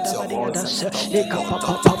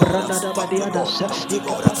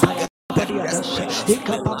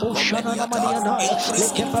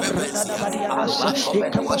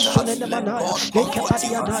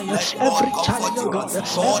 Every child of God,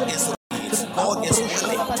 God is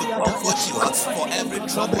willing to comfort you for every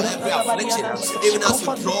trouble, every affliction, even as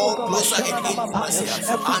you draw closer in intimacy.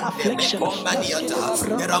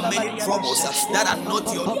 There are many troubles that are not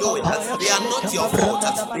your doing, they are not your fault,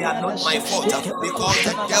 they are not my fault, because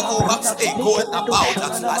the devil goeth about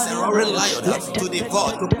as a roaring lion to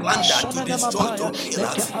devour, to plunder, to destroy, to kill.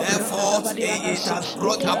 Therefore, it has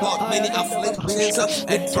brought about many afflictions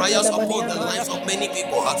and trials upon the lives of many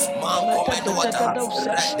people.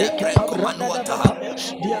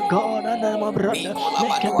 Dear God, and I'm a brother.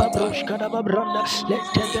 Let a babroshka da babranda.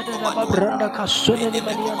 Let a babranda casone di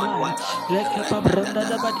maniana. Let a babranda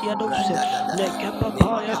da badiadose. Let a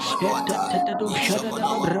papaya. Let a doshana da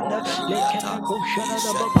babranda. Let a koshana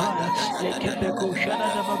da babaya. Let a koshana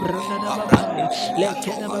da babranda da babaya. Let a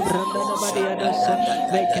babranda da badiadasa.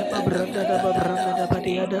 Let a babranda da babranda da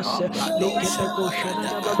badiadasa. Let a koshana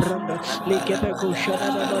da babranda. Let a koshana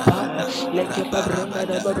da babaya. Let a babranda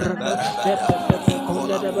da babranda.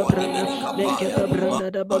 Konda da babranda, leke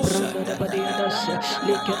babranda da babranda da badiadas,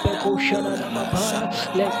 leke pekushana da babaya,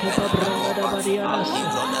 leke babranda da badiadas.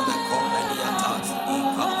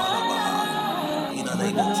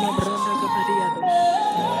 Manana mabranda da badiados.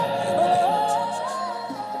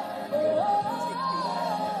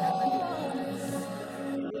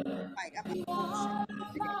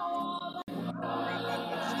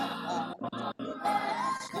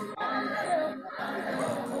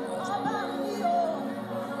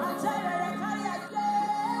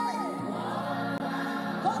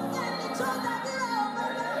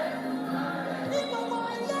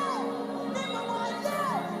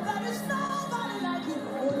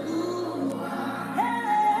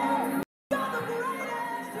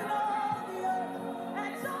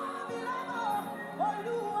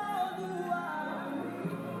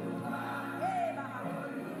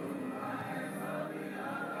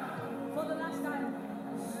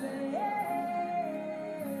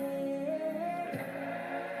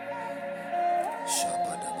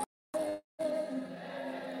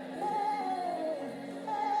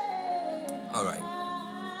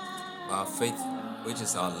 faith, which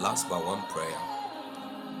is our last but one prayer.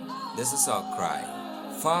 This is our cry.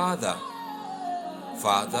 Father,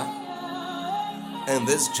 in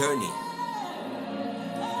this journey,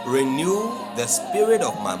 renew the spirit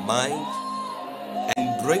of my mind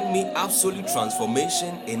and bring me absolute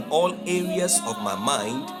transformation in all areas of my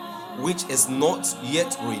mind which is not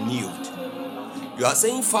yet renewed. You are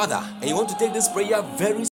saying, Father, and you want to take this prayer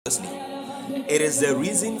very seriously. It is the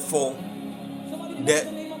reason for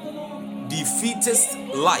the defeatist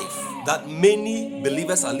life that many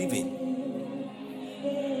believers are living.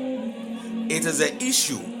 It is an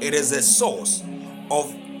issue, it is a source of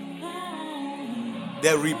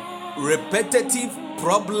the repetitive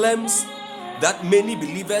problems that many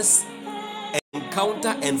believers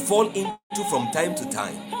encounter and fall into from time to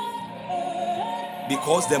time,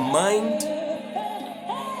 because the mind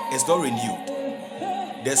is not renewed.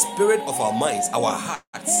 The spirit of our minds, our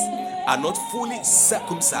hearts, are not fully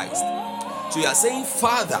circumcised. So you are saying,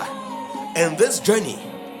 Father, in this journey,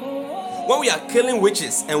 when we are killing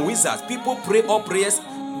witches and wizards, people pray all prayers,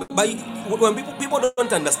 but when people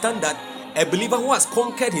don't understand that a believer who has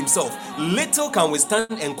conquered himself, little can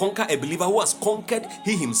withstand and conquer a believer who has conquered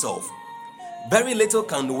he himself. Very little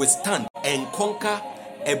can withstand and conquer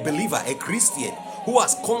a believer, a Christian who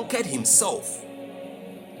has conquered himself.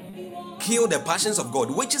 Kill the passions of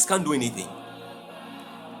God. Witches can't do anything.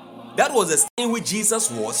 That was the same way Jesus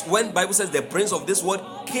was when the Bible says the prince of this world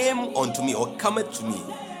came unto me, or cometh to me,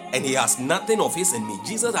 and he has nothing of his in me.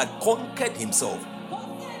 Jesus had conquered himself.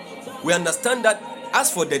 We understand that as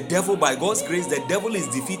for the devil, by God's grace, the devil is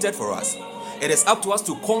defeated for us. It is up to us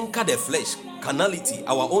to conquer the flesh, carnality,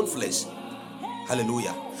 our own flesh.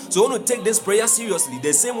 Hallelujah. So we want to take this prayer seriously,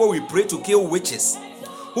 the same way we pray to kill witches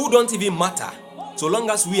who don't even matter so long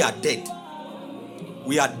as we are dead.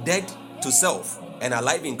 We are dead to self and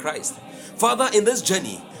alive in Christ. Father, in this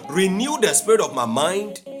journey, renew the spirit of my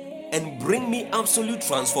mind and bring me absolute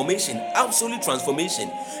transformation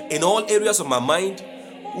in all areas of my mind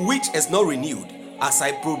which is not renewed, as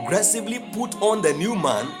I progressively put on the new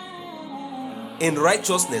man in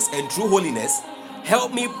righteousness and true holiness.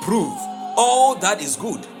 Help me prove all that is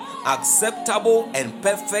good, acceptable, and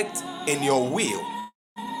perfect in your will.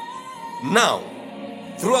 Now,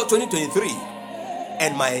 throughout 2023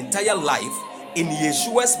 and my entire life, in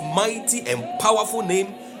Yeshua's mighty and powerful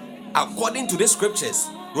name, according to the scriptures,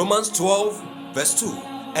 Romans 12 verse 2,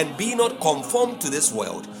 and be not conformed to this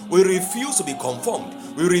world. We refuse to be conformed.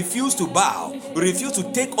 We refuse to bow. We refuse to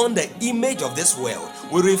take on the image of this world.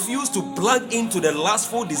 We refuse to plug into the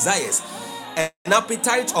lustful desires and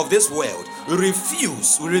appetite of this world. We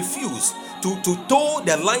refuse to toe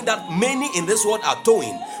the line that many in this world are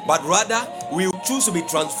towing, but rather we choose to be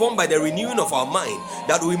transformed by the renewing of our mind,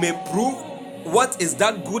 that we may prove what is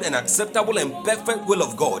that good and acceptable and perfect will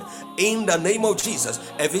of God, in the name of Jesus.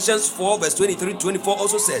 Ephesians 4 verse 23-24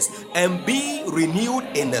 also says, and be renewed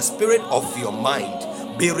in the spirit of your mind.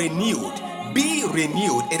 Be renewed.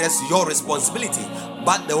 It is your responsibility,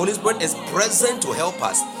 but the Holy Spirit is present to help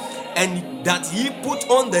us. And that ye put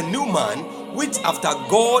on the new man, which after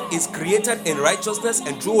God is created in righteousness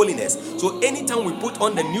and true holiness. So anytime we put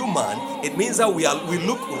on the new man, it means that we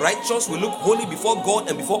look righteous, we look holy before God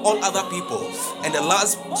and before all other people. And the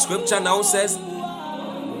last scripture now says,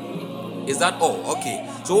 is that all? Okay.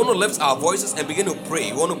 So we want to lift our voices and begin to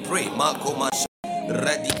pray. We want to pray.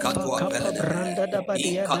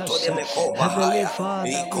 Heavenly Father,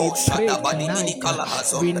 we pray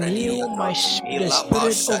tonight, renew the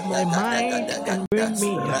spirit of my mind and bring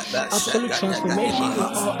me absolute transformation in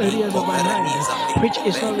all areas of my mind, which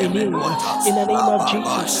is not renewed. In the name of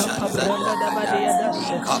Jesus,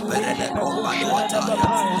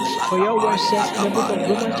 for your word says in the book of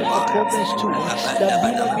Romans chapter 12 verse 2, that be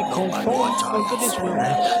not be conformed unto this world,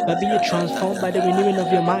 but be ye transformed by the renewing of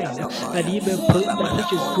your mind, that ye may prove that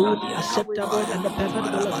which is good, acceptable, and the perfect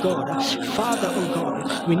will of God. Father, oh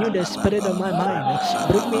God, renew the spirit of my mind.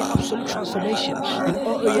 Bring me absolute transformation in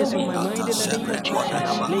all areas of my mind in the name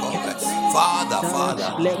of Jesus. Father,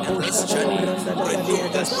 in this journey, renew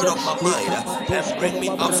the spirit of my mind and bring me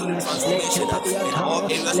absolute transformation in all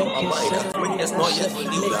areas of my mind, which is not yet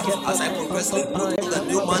renewed, as I progressively put on the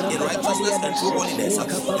new man in righteousness and true holiness.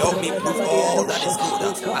 Help me prove all that is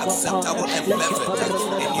good, acceptable, and perfect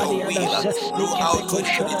in your will throughout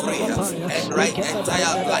 2023 and right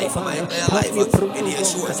entire life, my entire life in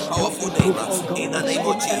Yeshua's powerful name, in the name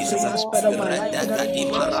of Jesus.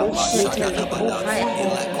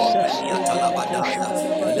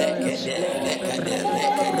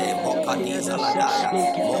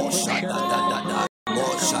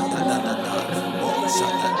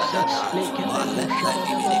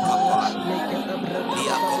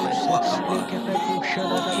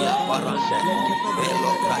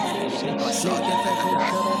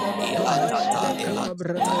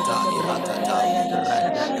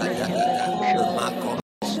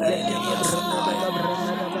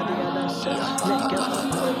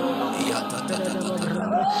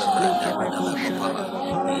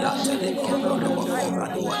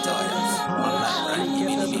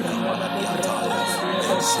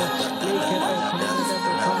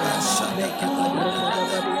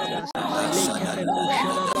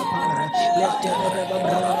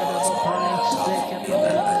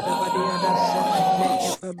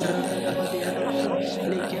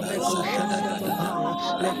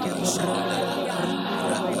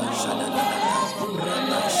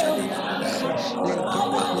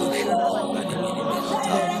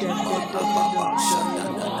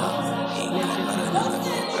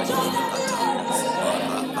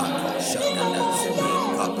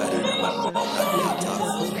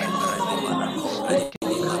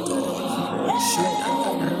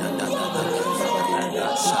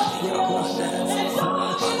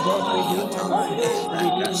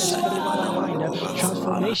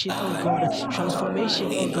 Transformation, oh God, transformation,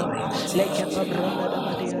 oh God.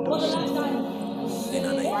 In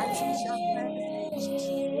the name of Jesus.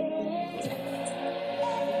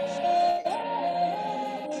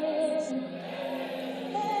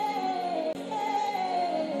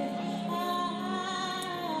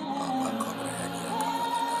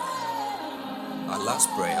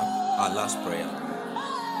 Our last prayer.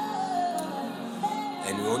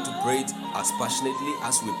 And we want to pray it as passionately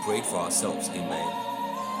as we prayed for ourselves. Amen.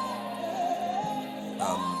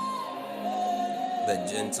 The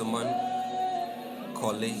gentleman,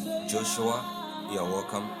 colleague Joshua, you are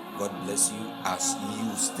welcome. God bless you as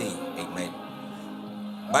you stay. Amen.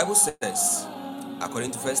 Bible says,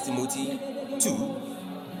 according to 1 Timothy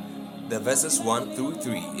 2, the verses 1 through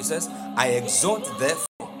 3, it says, I exhort therefore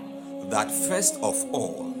that first of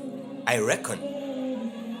all, I reckon,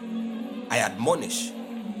 I admonish,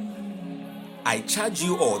 I charge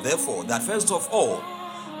you all, therefore, that first of all,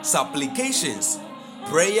 supplications,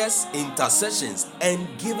 prayers, intercessions, and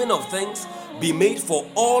giving of thanks be made for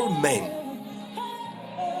all men.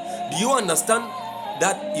 Do you understand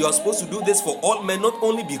that you are supposed to do this for all men, not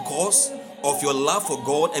only because of your love for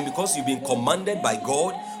God and because you've been commanded by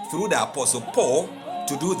God through the Apostle Paul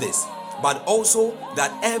to do this, but also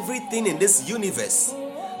that everything in this universe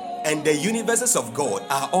and the universes of God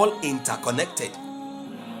are all interconnected.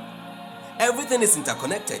 Everything is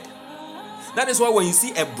interconnected. That is why when you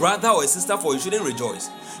see a brother or a sister fall, you shouldn't rejoice.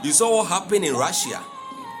 You saw what happened in Russia.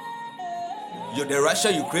 The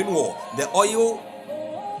Russia-Ukraine war. The oil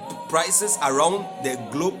prices around the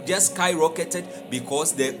globe just skyrocketed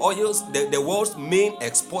because the world's main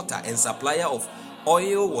exporter and supplier of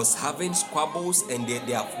oil was having squabbles, and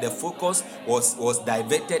the focus was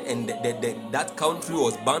diverted, and that country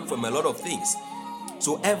was banned from a lot of things.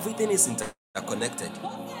 So everything is interconnected.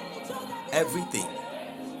 Everything.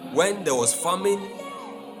 When there was famine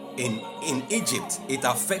in Egypt, it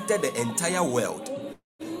affected the entire world.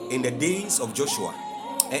 In the days of Joshua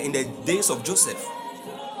and in the days of Joseph,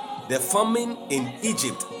 the famine in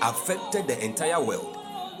Egypt affected the entire world.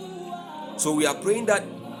 So we are praying that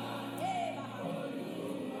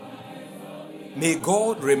may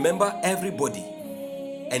God remember everybody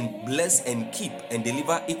and bless and keep and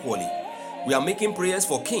deliver equally. We are making prayers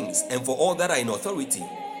for kings and for all that are in authority.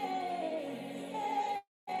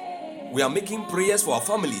 We are making prayers for our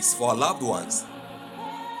families, for our loved ones.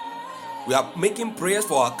 We are making prayers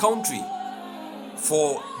for our country,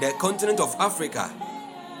 for the continent of Africa,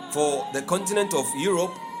 for the continent of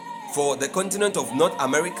Europe, for the continent of North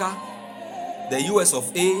America, the US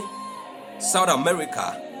of A, South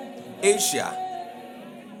America, Asia,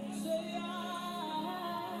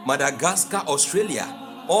 Madagascar, Australia,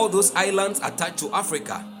 all those islands attached to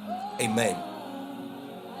Africa. Amen.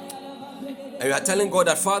 And we are telling God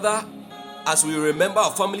that, Father, as we remember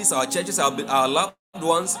our families, our churches, our loved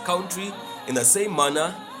ones, country, in the same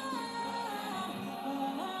manner,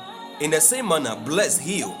 bless,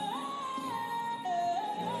 heal,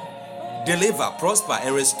 deliver, prosper,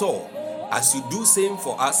 and restore, as you do same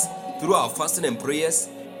for us through our fasting and prayers,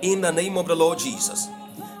 in the name of the Lord Jesus.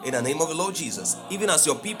 In the name of the Lord Jesus, even as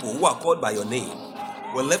your people who are called by your name,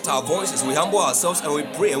 we lift our voices, we humble ourselves, and we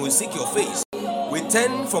pray and we seek your face. We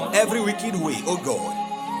turn from every wicked way, oh God,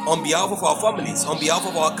 on behalf of our families, on behalf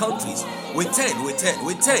of our countries. We turn. We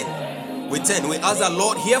ask the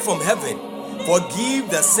Lord, hear from heaven, forgive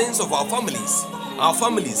the sins of our families,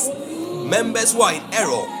 members who are in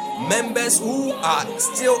error, members who are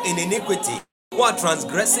still in iniquity, who are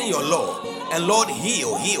transgressing your law. And Lord,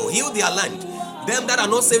 heal their land. them that are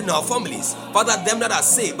not saved in our families, Father, them that are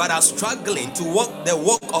saved but are struggling to walk the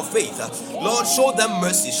walk of faith, Lord, show them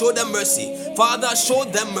mercy, show them mercy. Father, show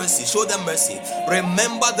them mercy, show them mercy.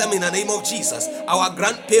 Remember them in the name of Jesus. Our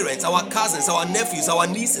grandparents, our cousins, our nephews, our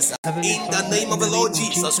nieces, in the name of the Lord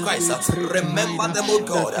Jesus Christ. Remember them, O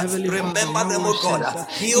God. Remember them, O God.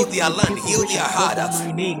 Heal their land, heal their heart.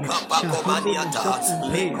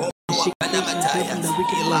 Seek faith from the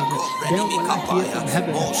wicked one, then will I hear from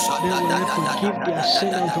heaven, then will I forgive their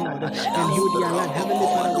sin, O God, and heal their land. Heavenly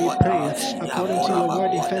Father, we pray, according to your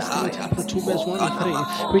word in 1 Timothy chapter 2, verse 1 and 3,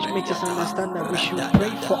 which makes us understand that we should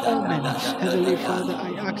pray for all men. Heavenly Father, I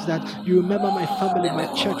ask that you remember my family, my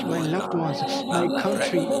church, my loved ones, my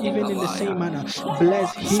country, even in the same manner.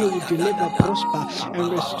 Bless, heal, deliver, prosper, and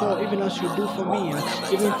restore, even as you do for me,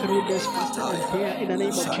 even through this fasting and prayer in the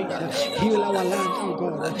name of Jesus. Heal our land, O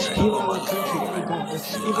God. Heal our country, oh God,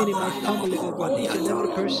 even in my family, oh God, each and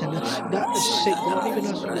every person that is sick, God, even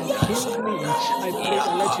as you have healed me, I pray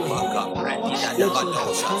that let your healing power, let your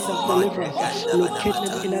hand of deliverance locate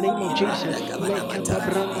them in the name of Jesus.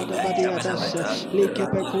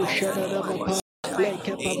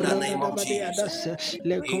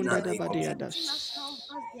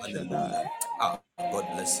 God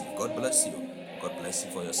bless you. God bless you. God bless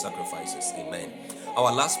you for your sacrifices. Amen.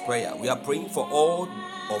 Our last prayer, we are praying for all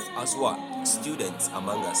of us who are students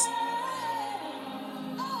among us.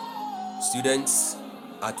 Students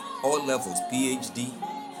at all levels, PhD,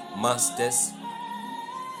 masters,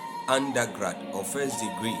 undergrad, or first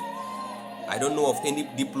degree. I don't know of any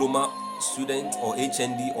diploma student or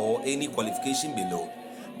HND or any qualification below,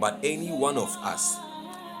 but any one of us.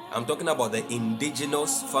 I'm talking about the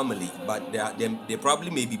indigenous family, but there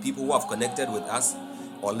probably may be people who have connected with us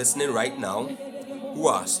or listening right now who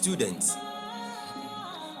are students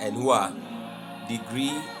and who are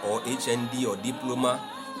degree or HND or diploma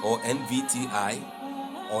or NVTI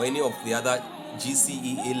or any of the other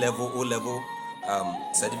GCE, A-level, O-level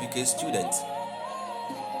certificate students.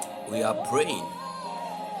 We are praying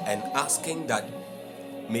and asking that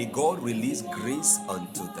may God release grace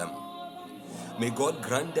unto them. May God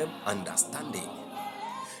grant them understanding.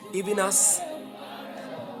 Even as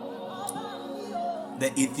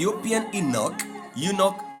the Ethiopian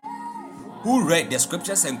eunuch who read the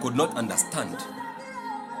scriptures and could not understand,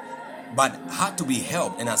 but had to be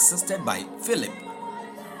helped and assisted by Philip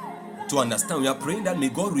to understand. We are praying that may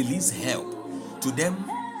God release help to them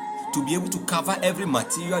to be able to cover every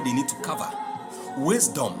material they need to cover.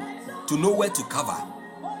 Wisdom to know where to cover.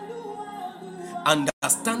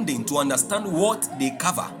 Understanding to understand what they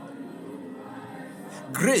cover.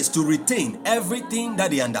 Grace to retain everything that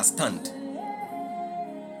they understand.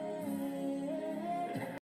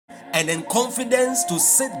 And then confidence to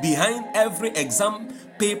sit behind every exam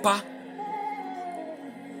paper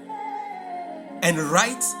and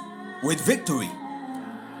write with victory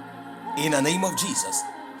in the name of Jesus.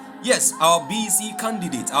 Yes, our BEC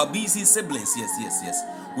candidates, our BEC siblings, yes.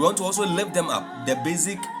 We want to also lift them up. The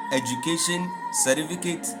basic education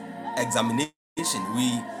certificate examination.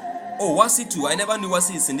 WASSCE too. I never knew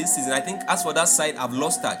WASSCE is in this season. I think as for that side, I've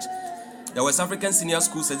lost touch. The West African Senior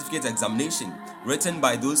School Certificate Examination, written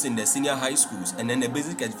by those in the senior high schools, and then the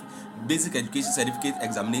basic education certificate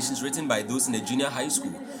examinations written by those in the junior high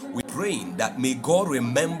school. We're praying that may God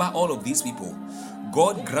remember all of these people.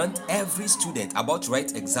 God grant every student about to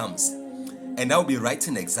write exams, and I will be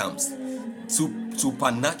writing exams,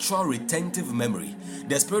 supernatural retentive memory,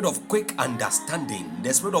 the spirit of quick understanding,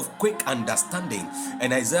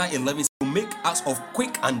 and Isaiah 11 to make us of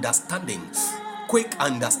quick understanding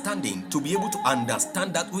to be able to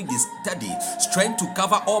understand that which is study, strength to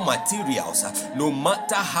cover all materials, no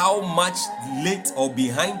matter how much late or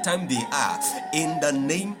behind time they are, in the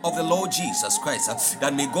name of the Lord Jesus Christ.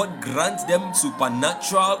 That may God grant them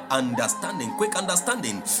supernatural understanding, quick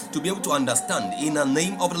understanding, to be able to understand in the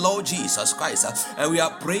name of the Lord Jesus Christ. And we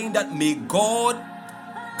are praying that may God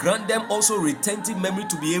grant them also retentive memory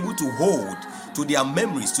to be able to hold to their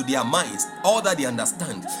memories, to their minds, all that they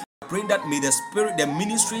understand. Praying that may the spirit, the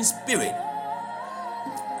ministering spirit,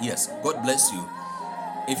 yes, God bless you.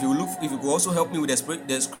 If you could also help me with the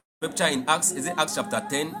scripture in Acts, is it Acts chapter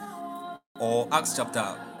 10 or Acts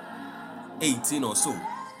chapter 18 or so?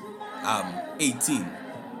 18,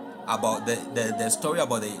 about the story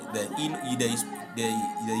about the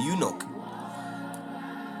eunuch.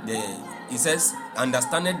 It says,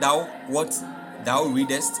 "Understandest thou what thou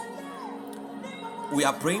readest?" We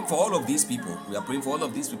are praying for all of these people.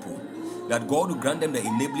 That God will grant them the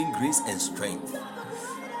enabling grace and strength,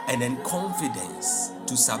 and then confidence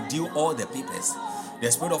to subdue all the papers. The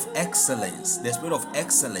spirit of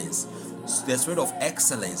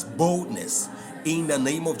excellence, boldness, In the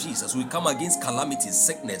name of Jesus, we come against calamities,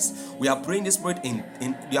 sickness. We are praying this prayer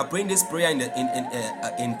we are praying this prayer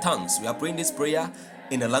in tongues. We are praying this prayer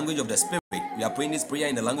in the language of the Spirit. We are praying this prayer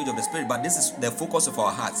in the language of the Spirit, but this is the focus of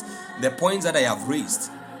our hearts. The points that I have raised,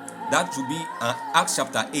 that should be Acts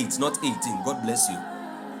chapter 8, not 18. God bless you.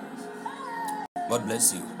 God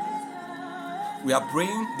bless you. We are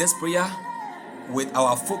praying this prayer with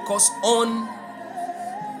our focus on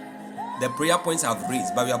the prayer points I've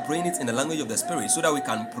raised, but we are praying it in the language of the Spirit so that we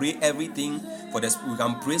can pray everything for this. We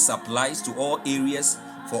can pray supplies to all areas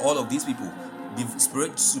for all of these people. The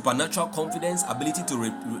spirit, supernatural confidence, ability to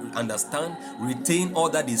understand, retain all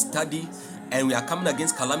that they study, and we are coming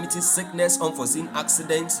against calamity, sickness, unforeseen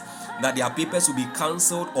accidents, that their papers will be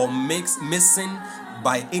cancelled or missing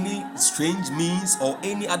by any strange means or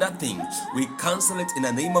any other thing. We cancel it in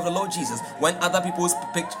the name of the Lord Jesus. When other people's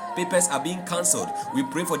papers are being cancelled, we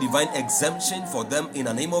pray for divine exemption for them in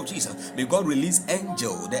the name of Jesus. May God release the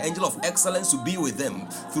angel of excellence, to be with them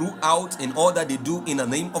throughout in all that they do in the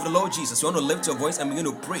name of the Lord Jesus. You want to lift your voice and begin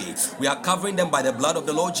to pray. We are covering them by the blood of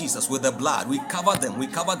the Lord Jesus. With the blood, we cover them. We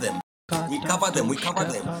cover them. We cover them, we cover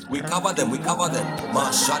them, we cover them, we cover them.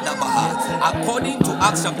 According to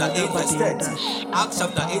Acts chapter 8, verse 30. Acts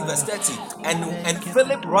chapter 8, verse 30. And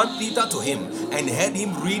Philip ran Peter to him and heard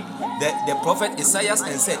him read the prophet Isaiah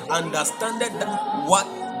and said, "Understandest what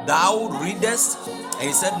thou readest?" And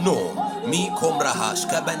he said, "No. Me komrahash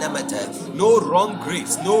kabenemete. No wrong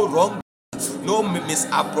grades, no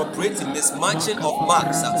misappropriating, mismatching of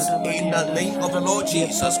marks in the name of the Lord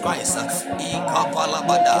Jesus Christ."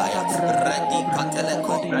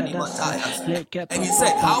 And he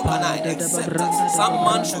said, "How can I, except that some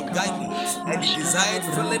man should guide me?" And he desired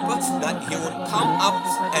Philip that he would come up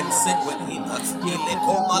and sit with him.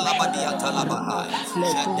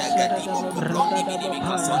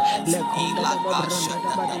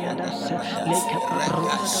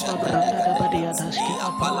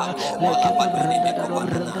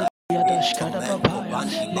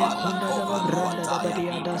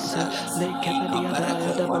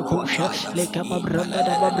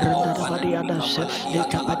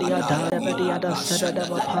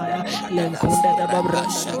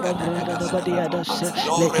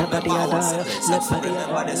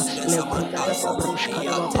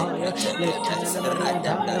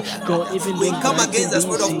 We come against the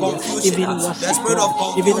spirit of confusion, the spirit of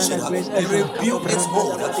confusion. We rebuke its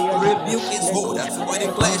hold. Rebuke its hold. We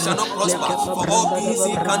declare it shall not prosper for all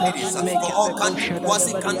BC candidates, for all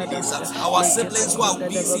quasi candidates, our siblings who are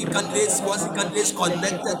BC candidates, quasi candidates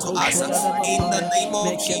connected to us. In the name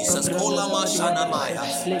of Jesus, Kolama Shanamaya,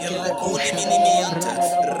 Ilekoni Minimianta,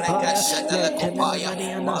 Regashetele Kopaya,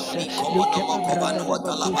 Mabiko Monomokovano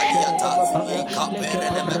Watalabadiata,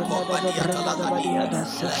 Ikapere Mekobadiata Lagadia,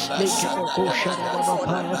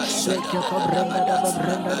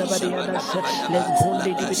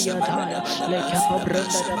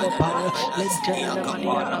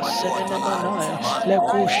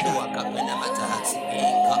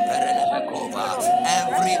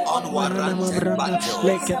 every unwarranted battle,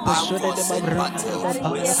 unforeseen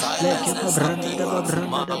battle, we silence and subdue.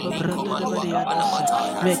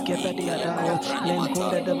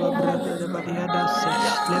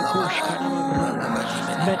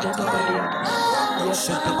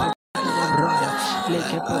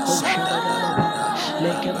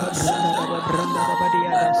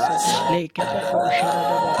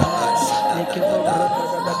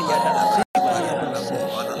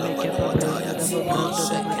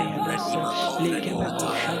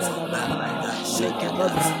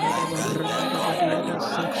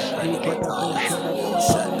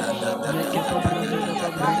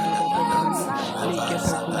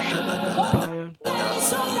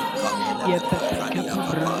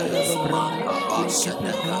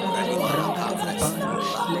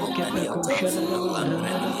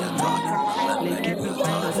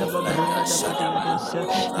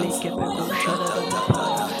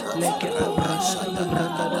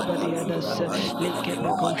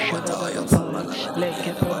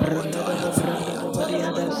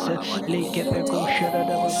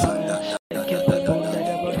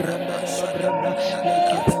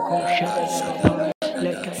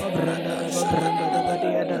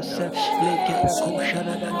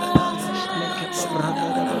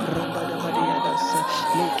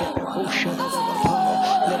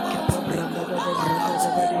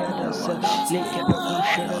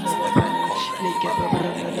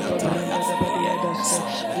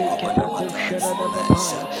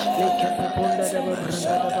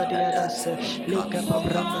 branda da badia das, lika pa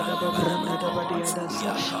branda da branda da badia das,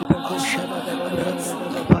 peko shada da branda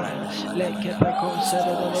da baya, leke peko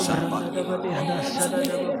shada da branda da badia das, shada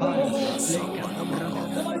da baya, leka pa branda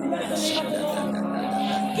da badia das, shada da baya,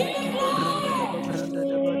 leke pa branda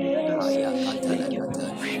da badia das, leke pa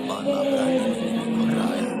shada da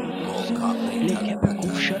leke peko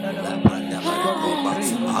shada da baya. God we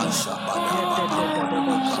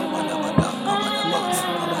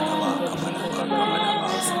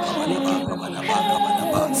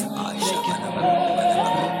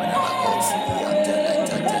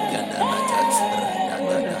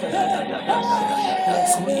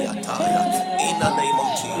pray, in the name of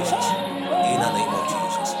Jesus. In the name of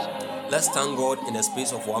Jesus. Let's thank God in a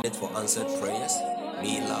space of 1 minute for answered prayers.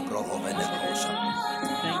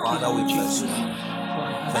 Father, we bless you.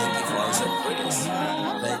 Thank you for answered prayers.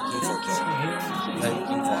 Thank you for hearing. Thank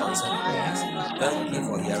you for answered prayers. Thank you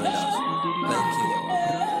for hearing us. Thank you, Lord.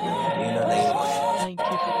 In the name of Jesus. thank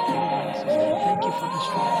you for the deliverance. Thank you for the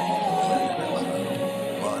strength.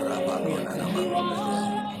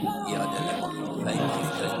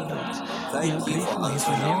 Thank you for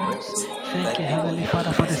answering our prayers. Thank you, Heavenly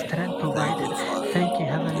Father, for the strength provided. Thank you,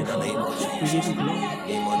 Heavenly Father. We give you glory.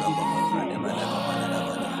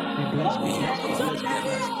 We bless you.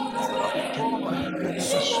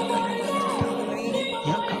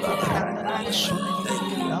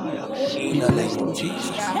 In the name of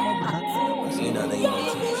Jesus. In the name of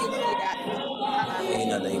Jesus. In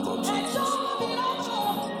the name of Jesus.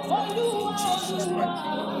 In Jesus' name.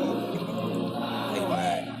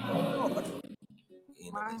 Amen.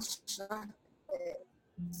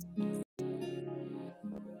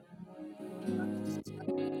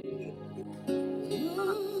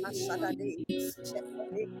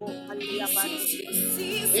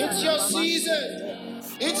 It's your season.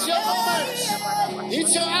 It's your moment.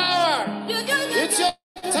 It's your hour. It's your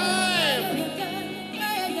time.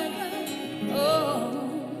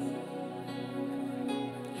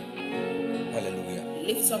 Hallelujah.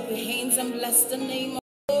 Lift up your hands and bless the name of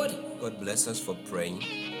the Lord. God bless us for praying.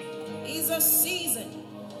 It's a season.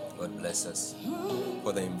 God bless us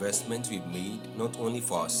for the investment we've made, not only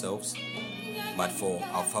for ourselves, but for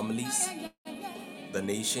our families, the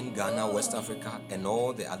nation, Ghana, West Africa, and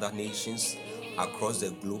all the other nations across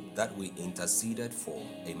the globe that we interceded for.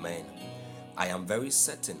 Amen. I am very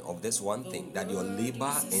certain of this one thing, that your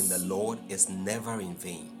labor in the Lord is never in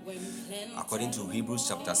vain. According to Hebrews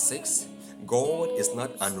chapter 6, God is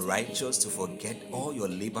not unrighteous to forget all your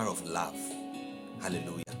labor of love.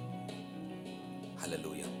 Hallelujah.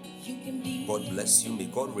 Hallelujah. God bless you. May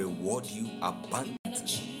God reward you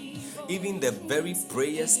abundantly. Even the very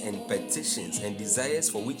prayers and petitions and desires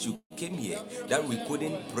for which you came here that we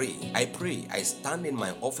couldn't pray. I pray. I stand in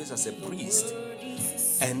my office as a priest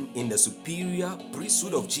and in the superior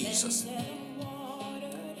priesthood of Jesus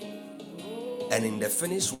and in the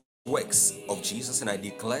finished works of Jesus, and I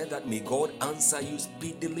declare that may God answer you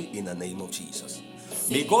speedily in the name of Jesus.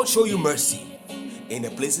 May God show you mercy in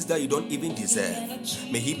the places that you don't even deserve.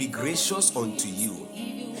 May He be gracious unto you.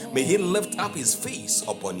 May He lift up His face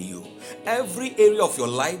upon you. Every area of your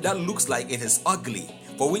life that looks like it is ugly,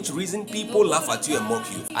 for which reason people laugh at you and mock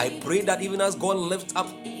you, I pray that even as God lifts up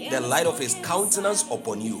the light of His countenance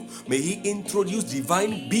upon you, may He introduce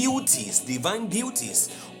divine beauties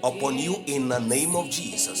upon you in the name of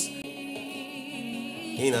Jesus.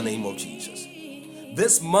 In the name of Jesus.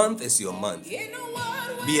 This month is your month.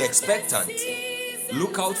 Be expectant.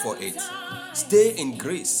 Look out for it. Stay in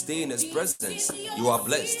grace. Stay in His presence. You are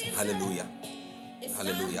blessed. Hallelujah.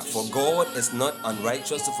 Hallelujah. For God is not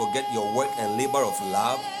unrighteous to forget your work and labor of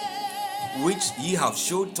love, which ye have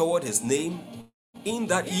showed toward His name, in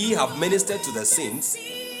that ye have ministered to the saints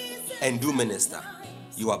and do minister.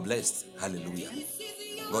 You are blessed. Hallelujah.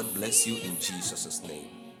 God bless you in Jesus' name.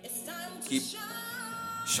 Keep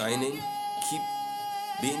shining. Keep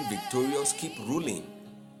being victorious. Keep ruling.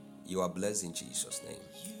 You are blessed in Jesus' name.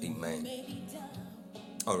 Amen.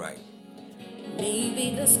 All right.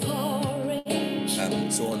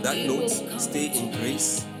 So on that note, stay in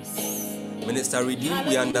grace. Minister Redeem,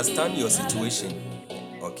 we understand your situation.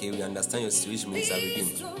 Okay, we understand your situation, Minister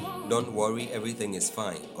Redeem. Don't worry, everything is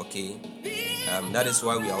fine. Okay. That is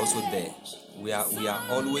why we are also there. We are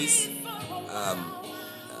always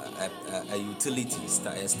a utility,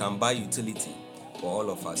 a standby utility for all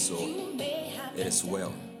of us. So it is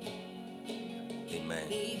well. Amen.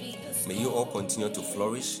 May you all continue to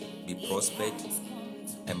flourish, be prospered,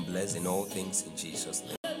 and blessed in all things in Jesus'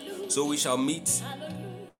 name. So we shall meet.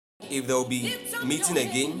 If there will be meeting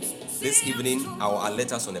again this evening, I will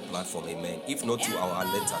alert us on the platform. Amen. If not, to our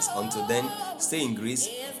alert us. Until then, stay in grace.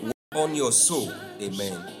 on your soul.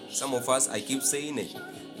 Amen. Some of us, I keep saying it.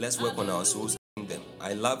 Let's work on our souls. Them.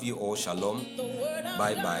 I love you all. Shalom.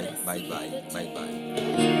 Bye bye. Bye bye. Bye bye.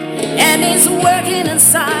 And He's working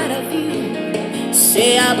inside of you.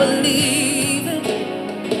 Say, I believe it.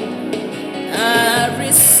 I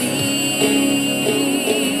receive.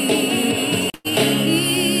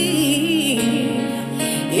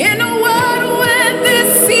 In a world where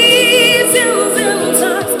there's seasons and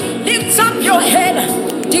times, lift up your head.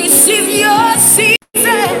 This is your season.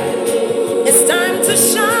 It's time to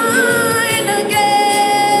shine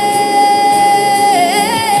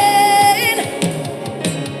again.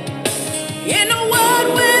 In a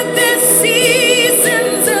world where there's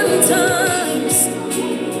seasons and times,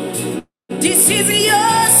 this is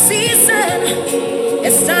your season.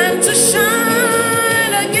 It's time to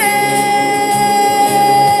shine again.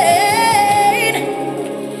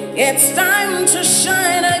 It's time to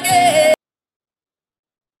shine again.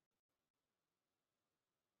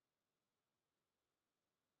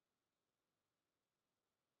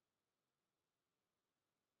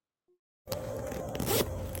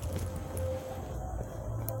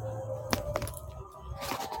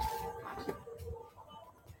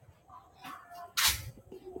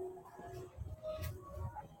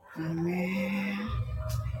 Amen.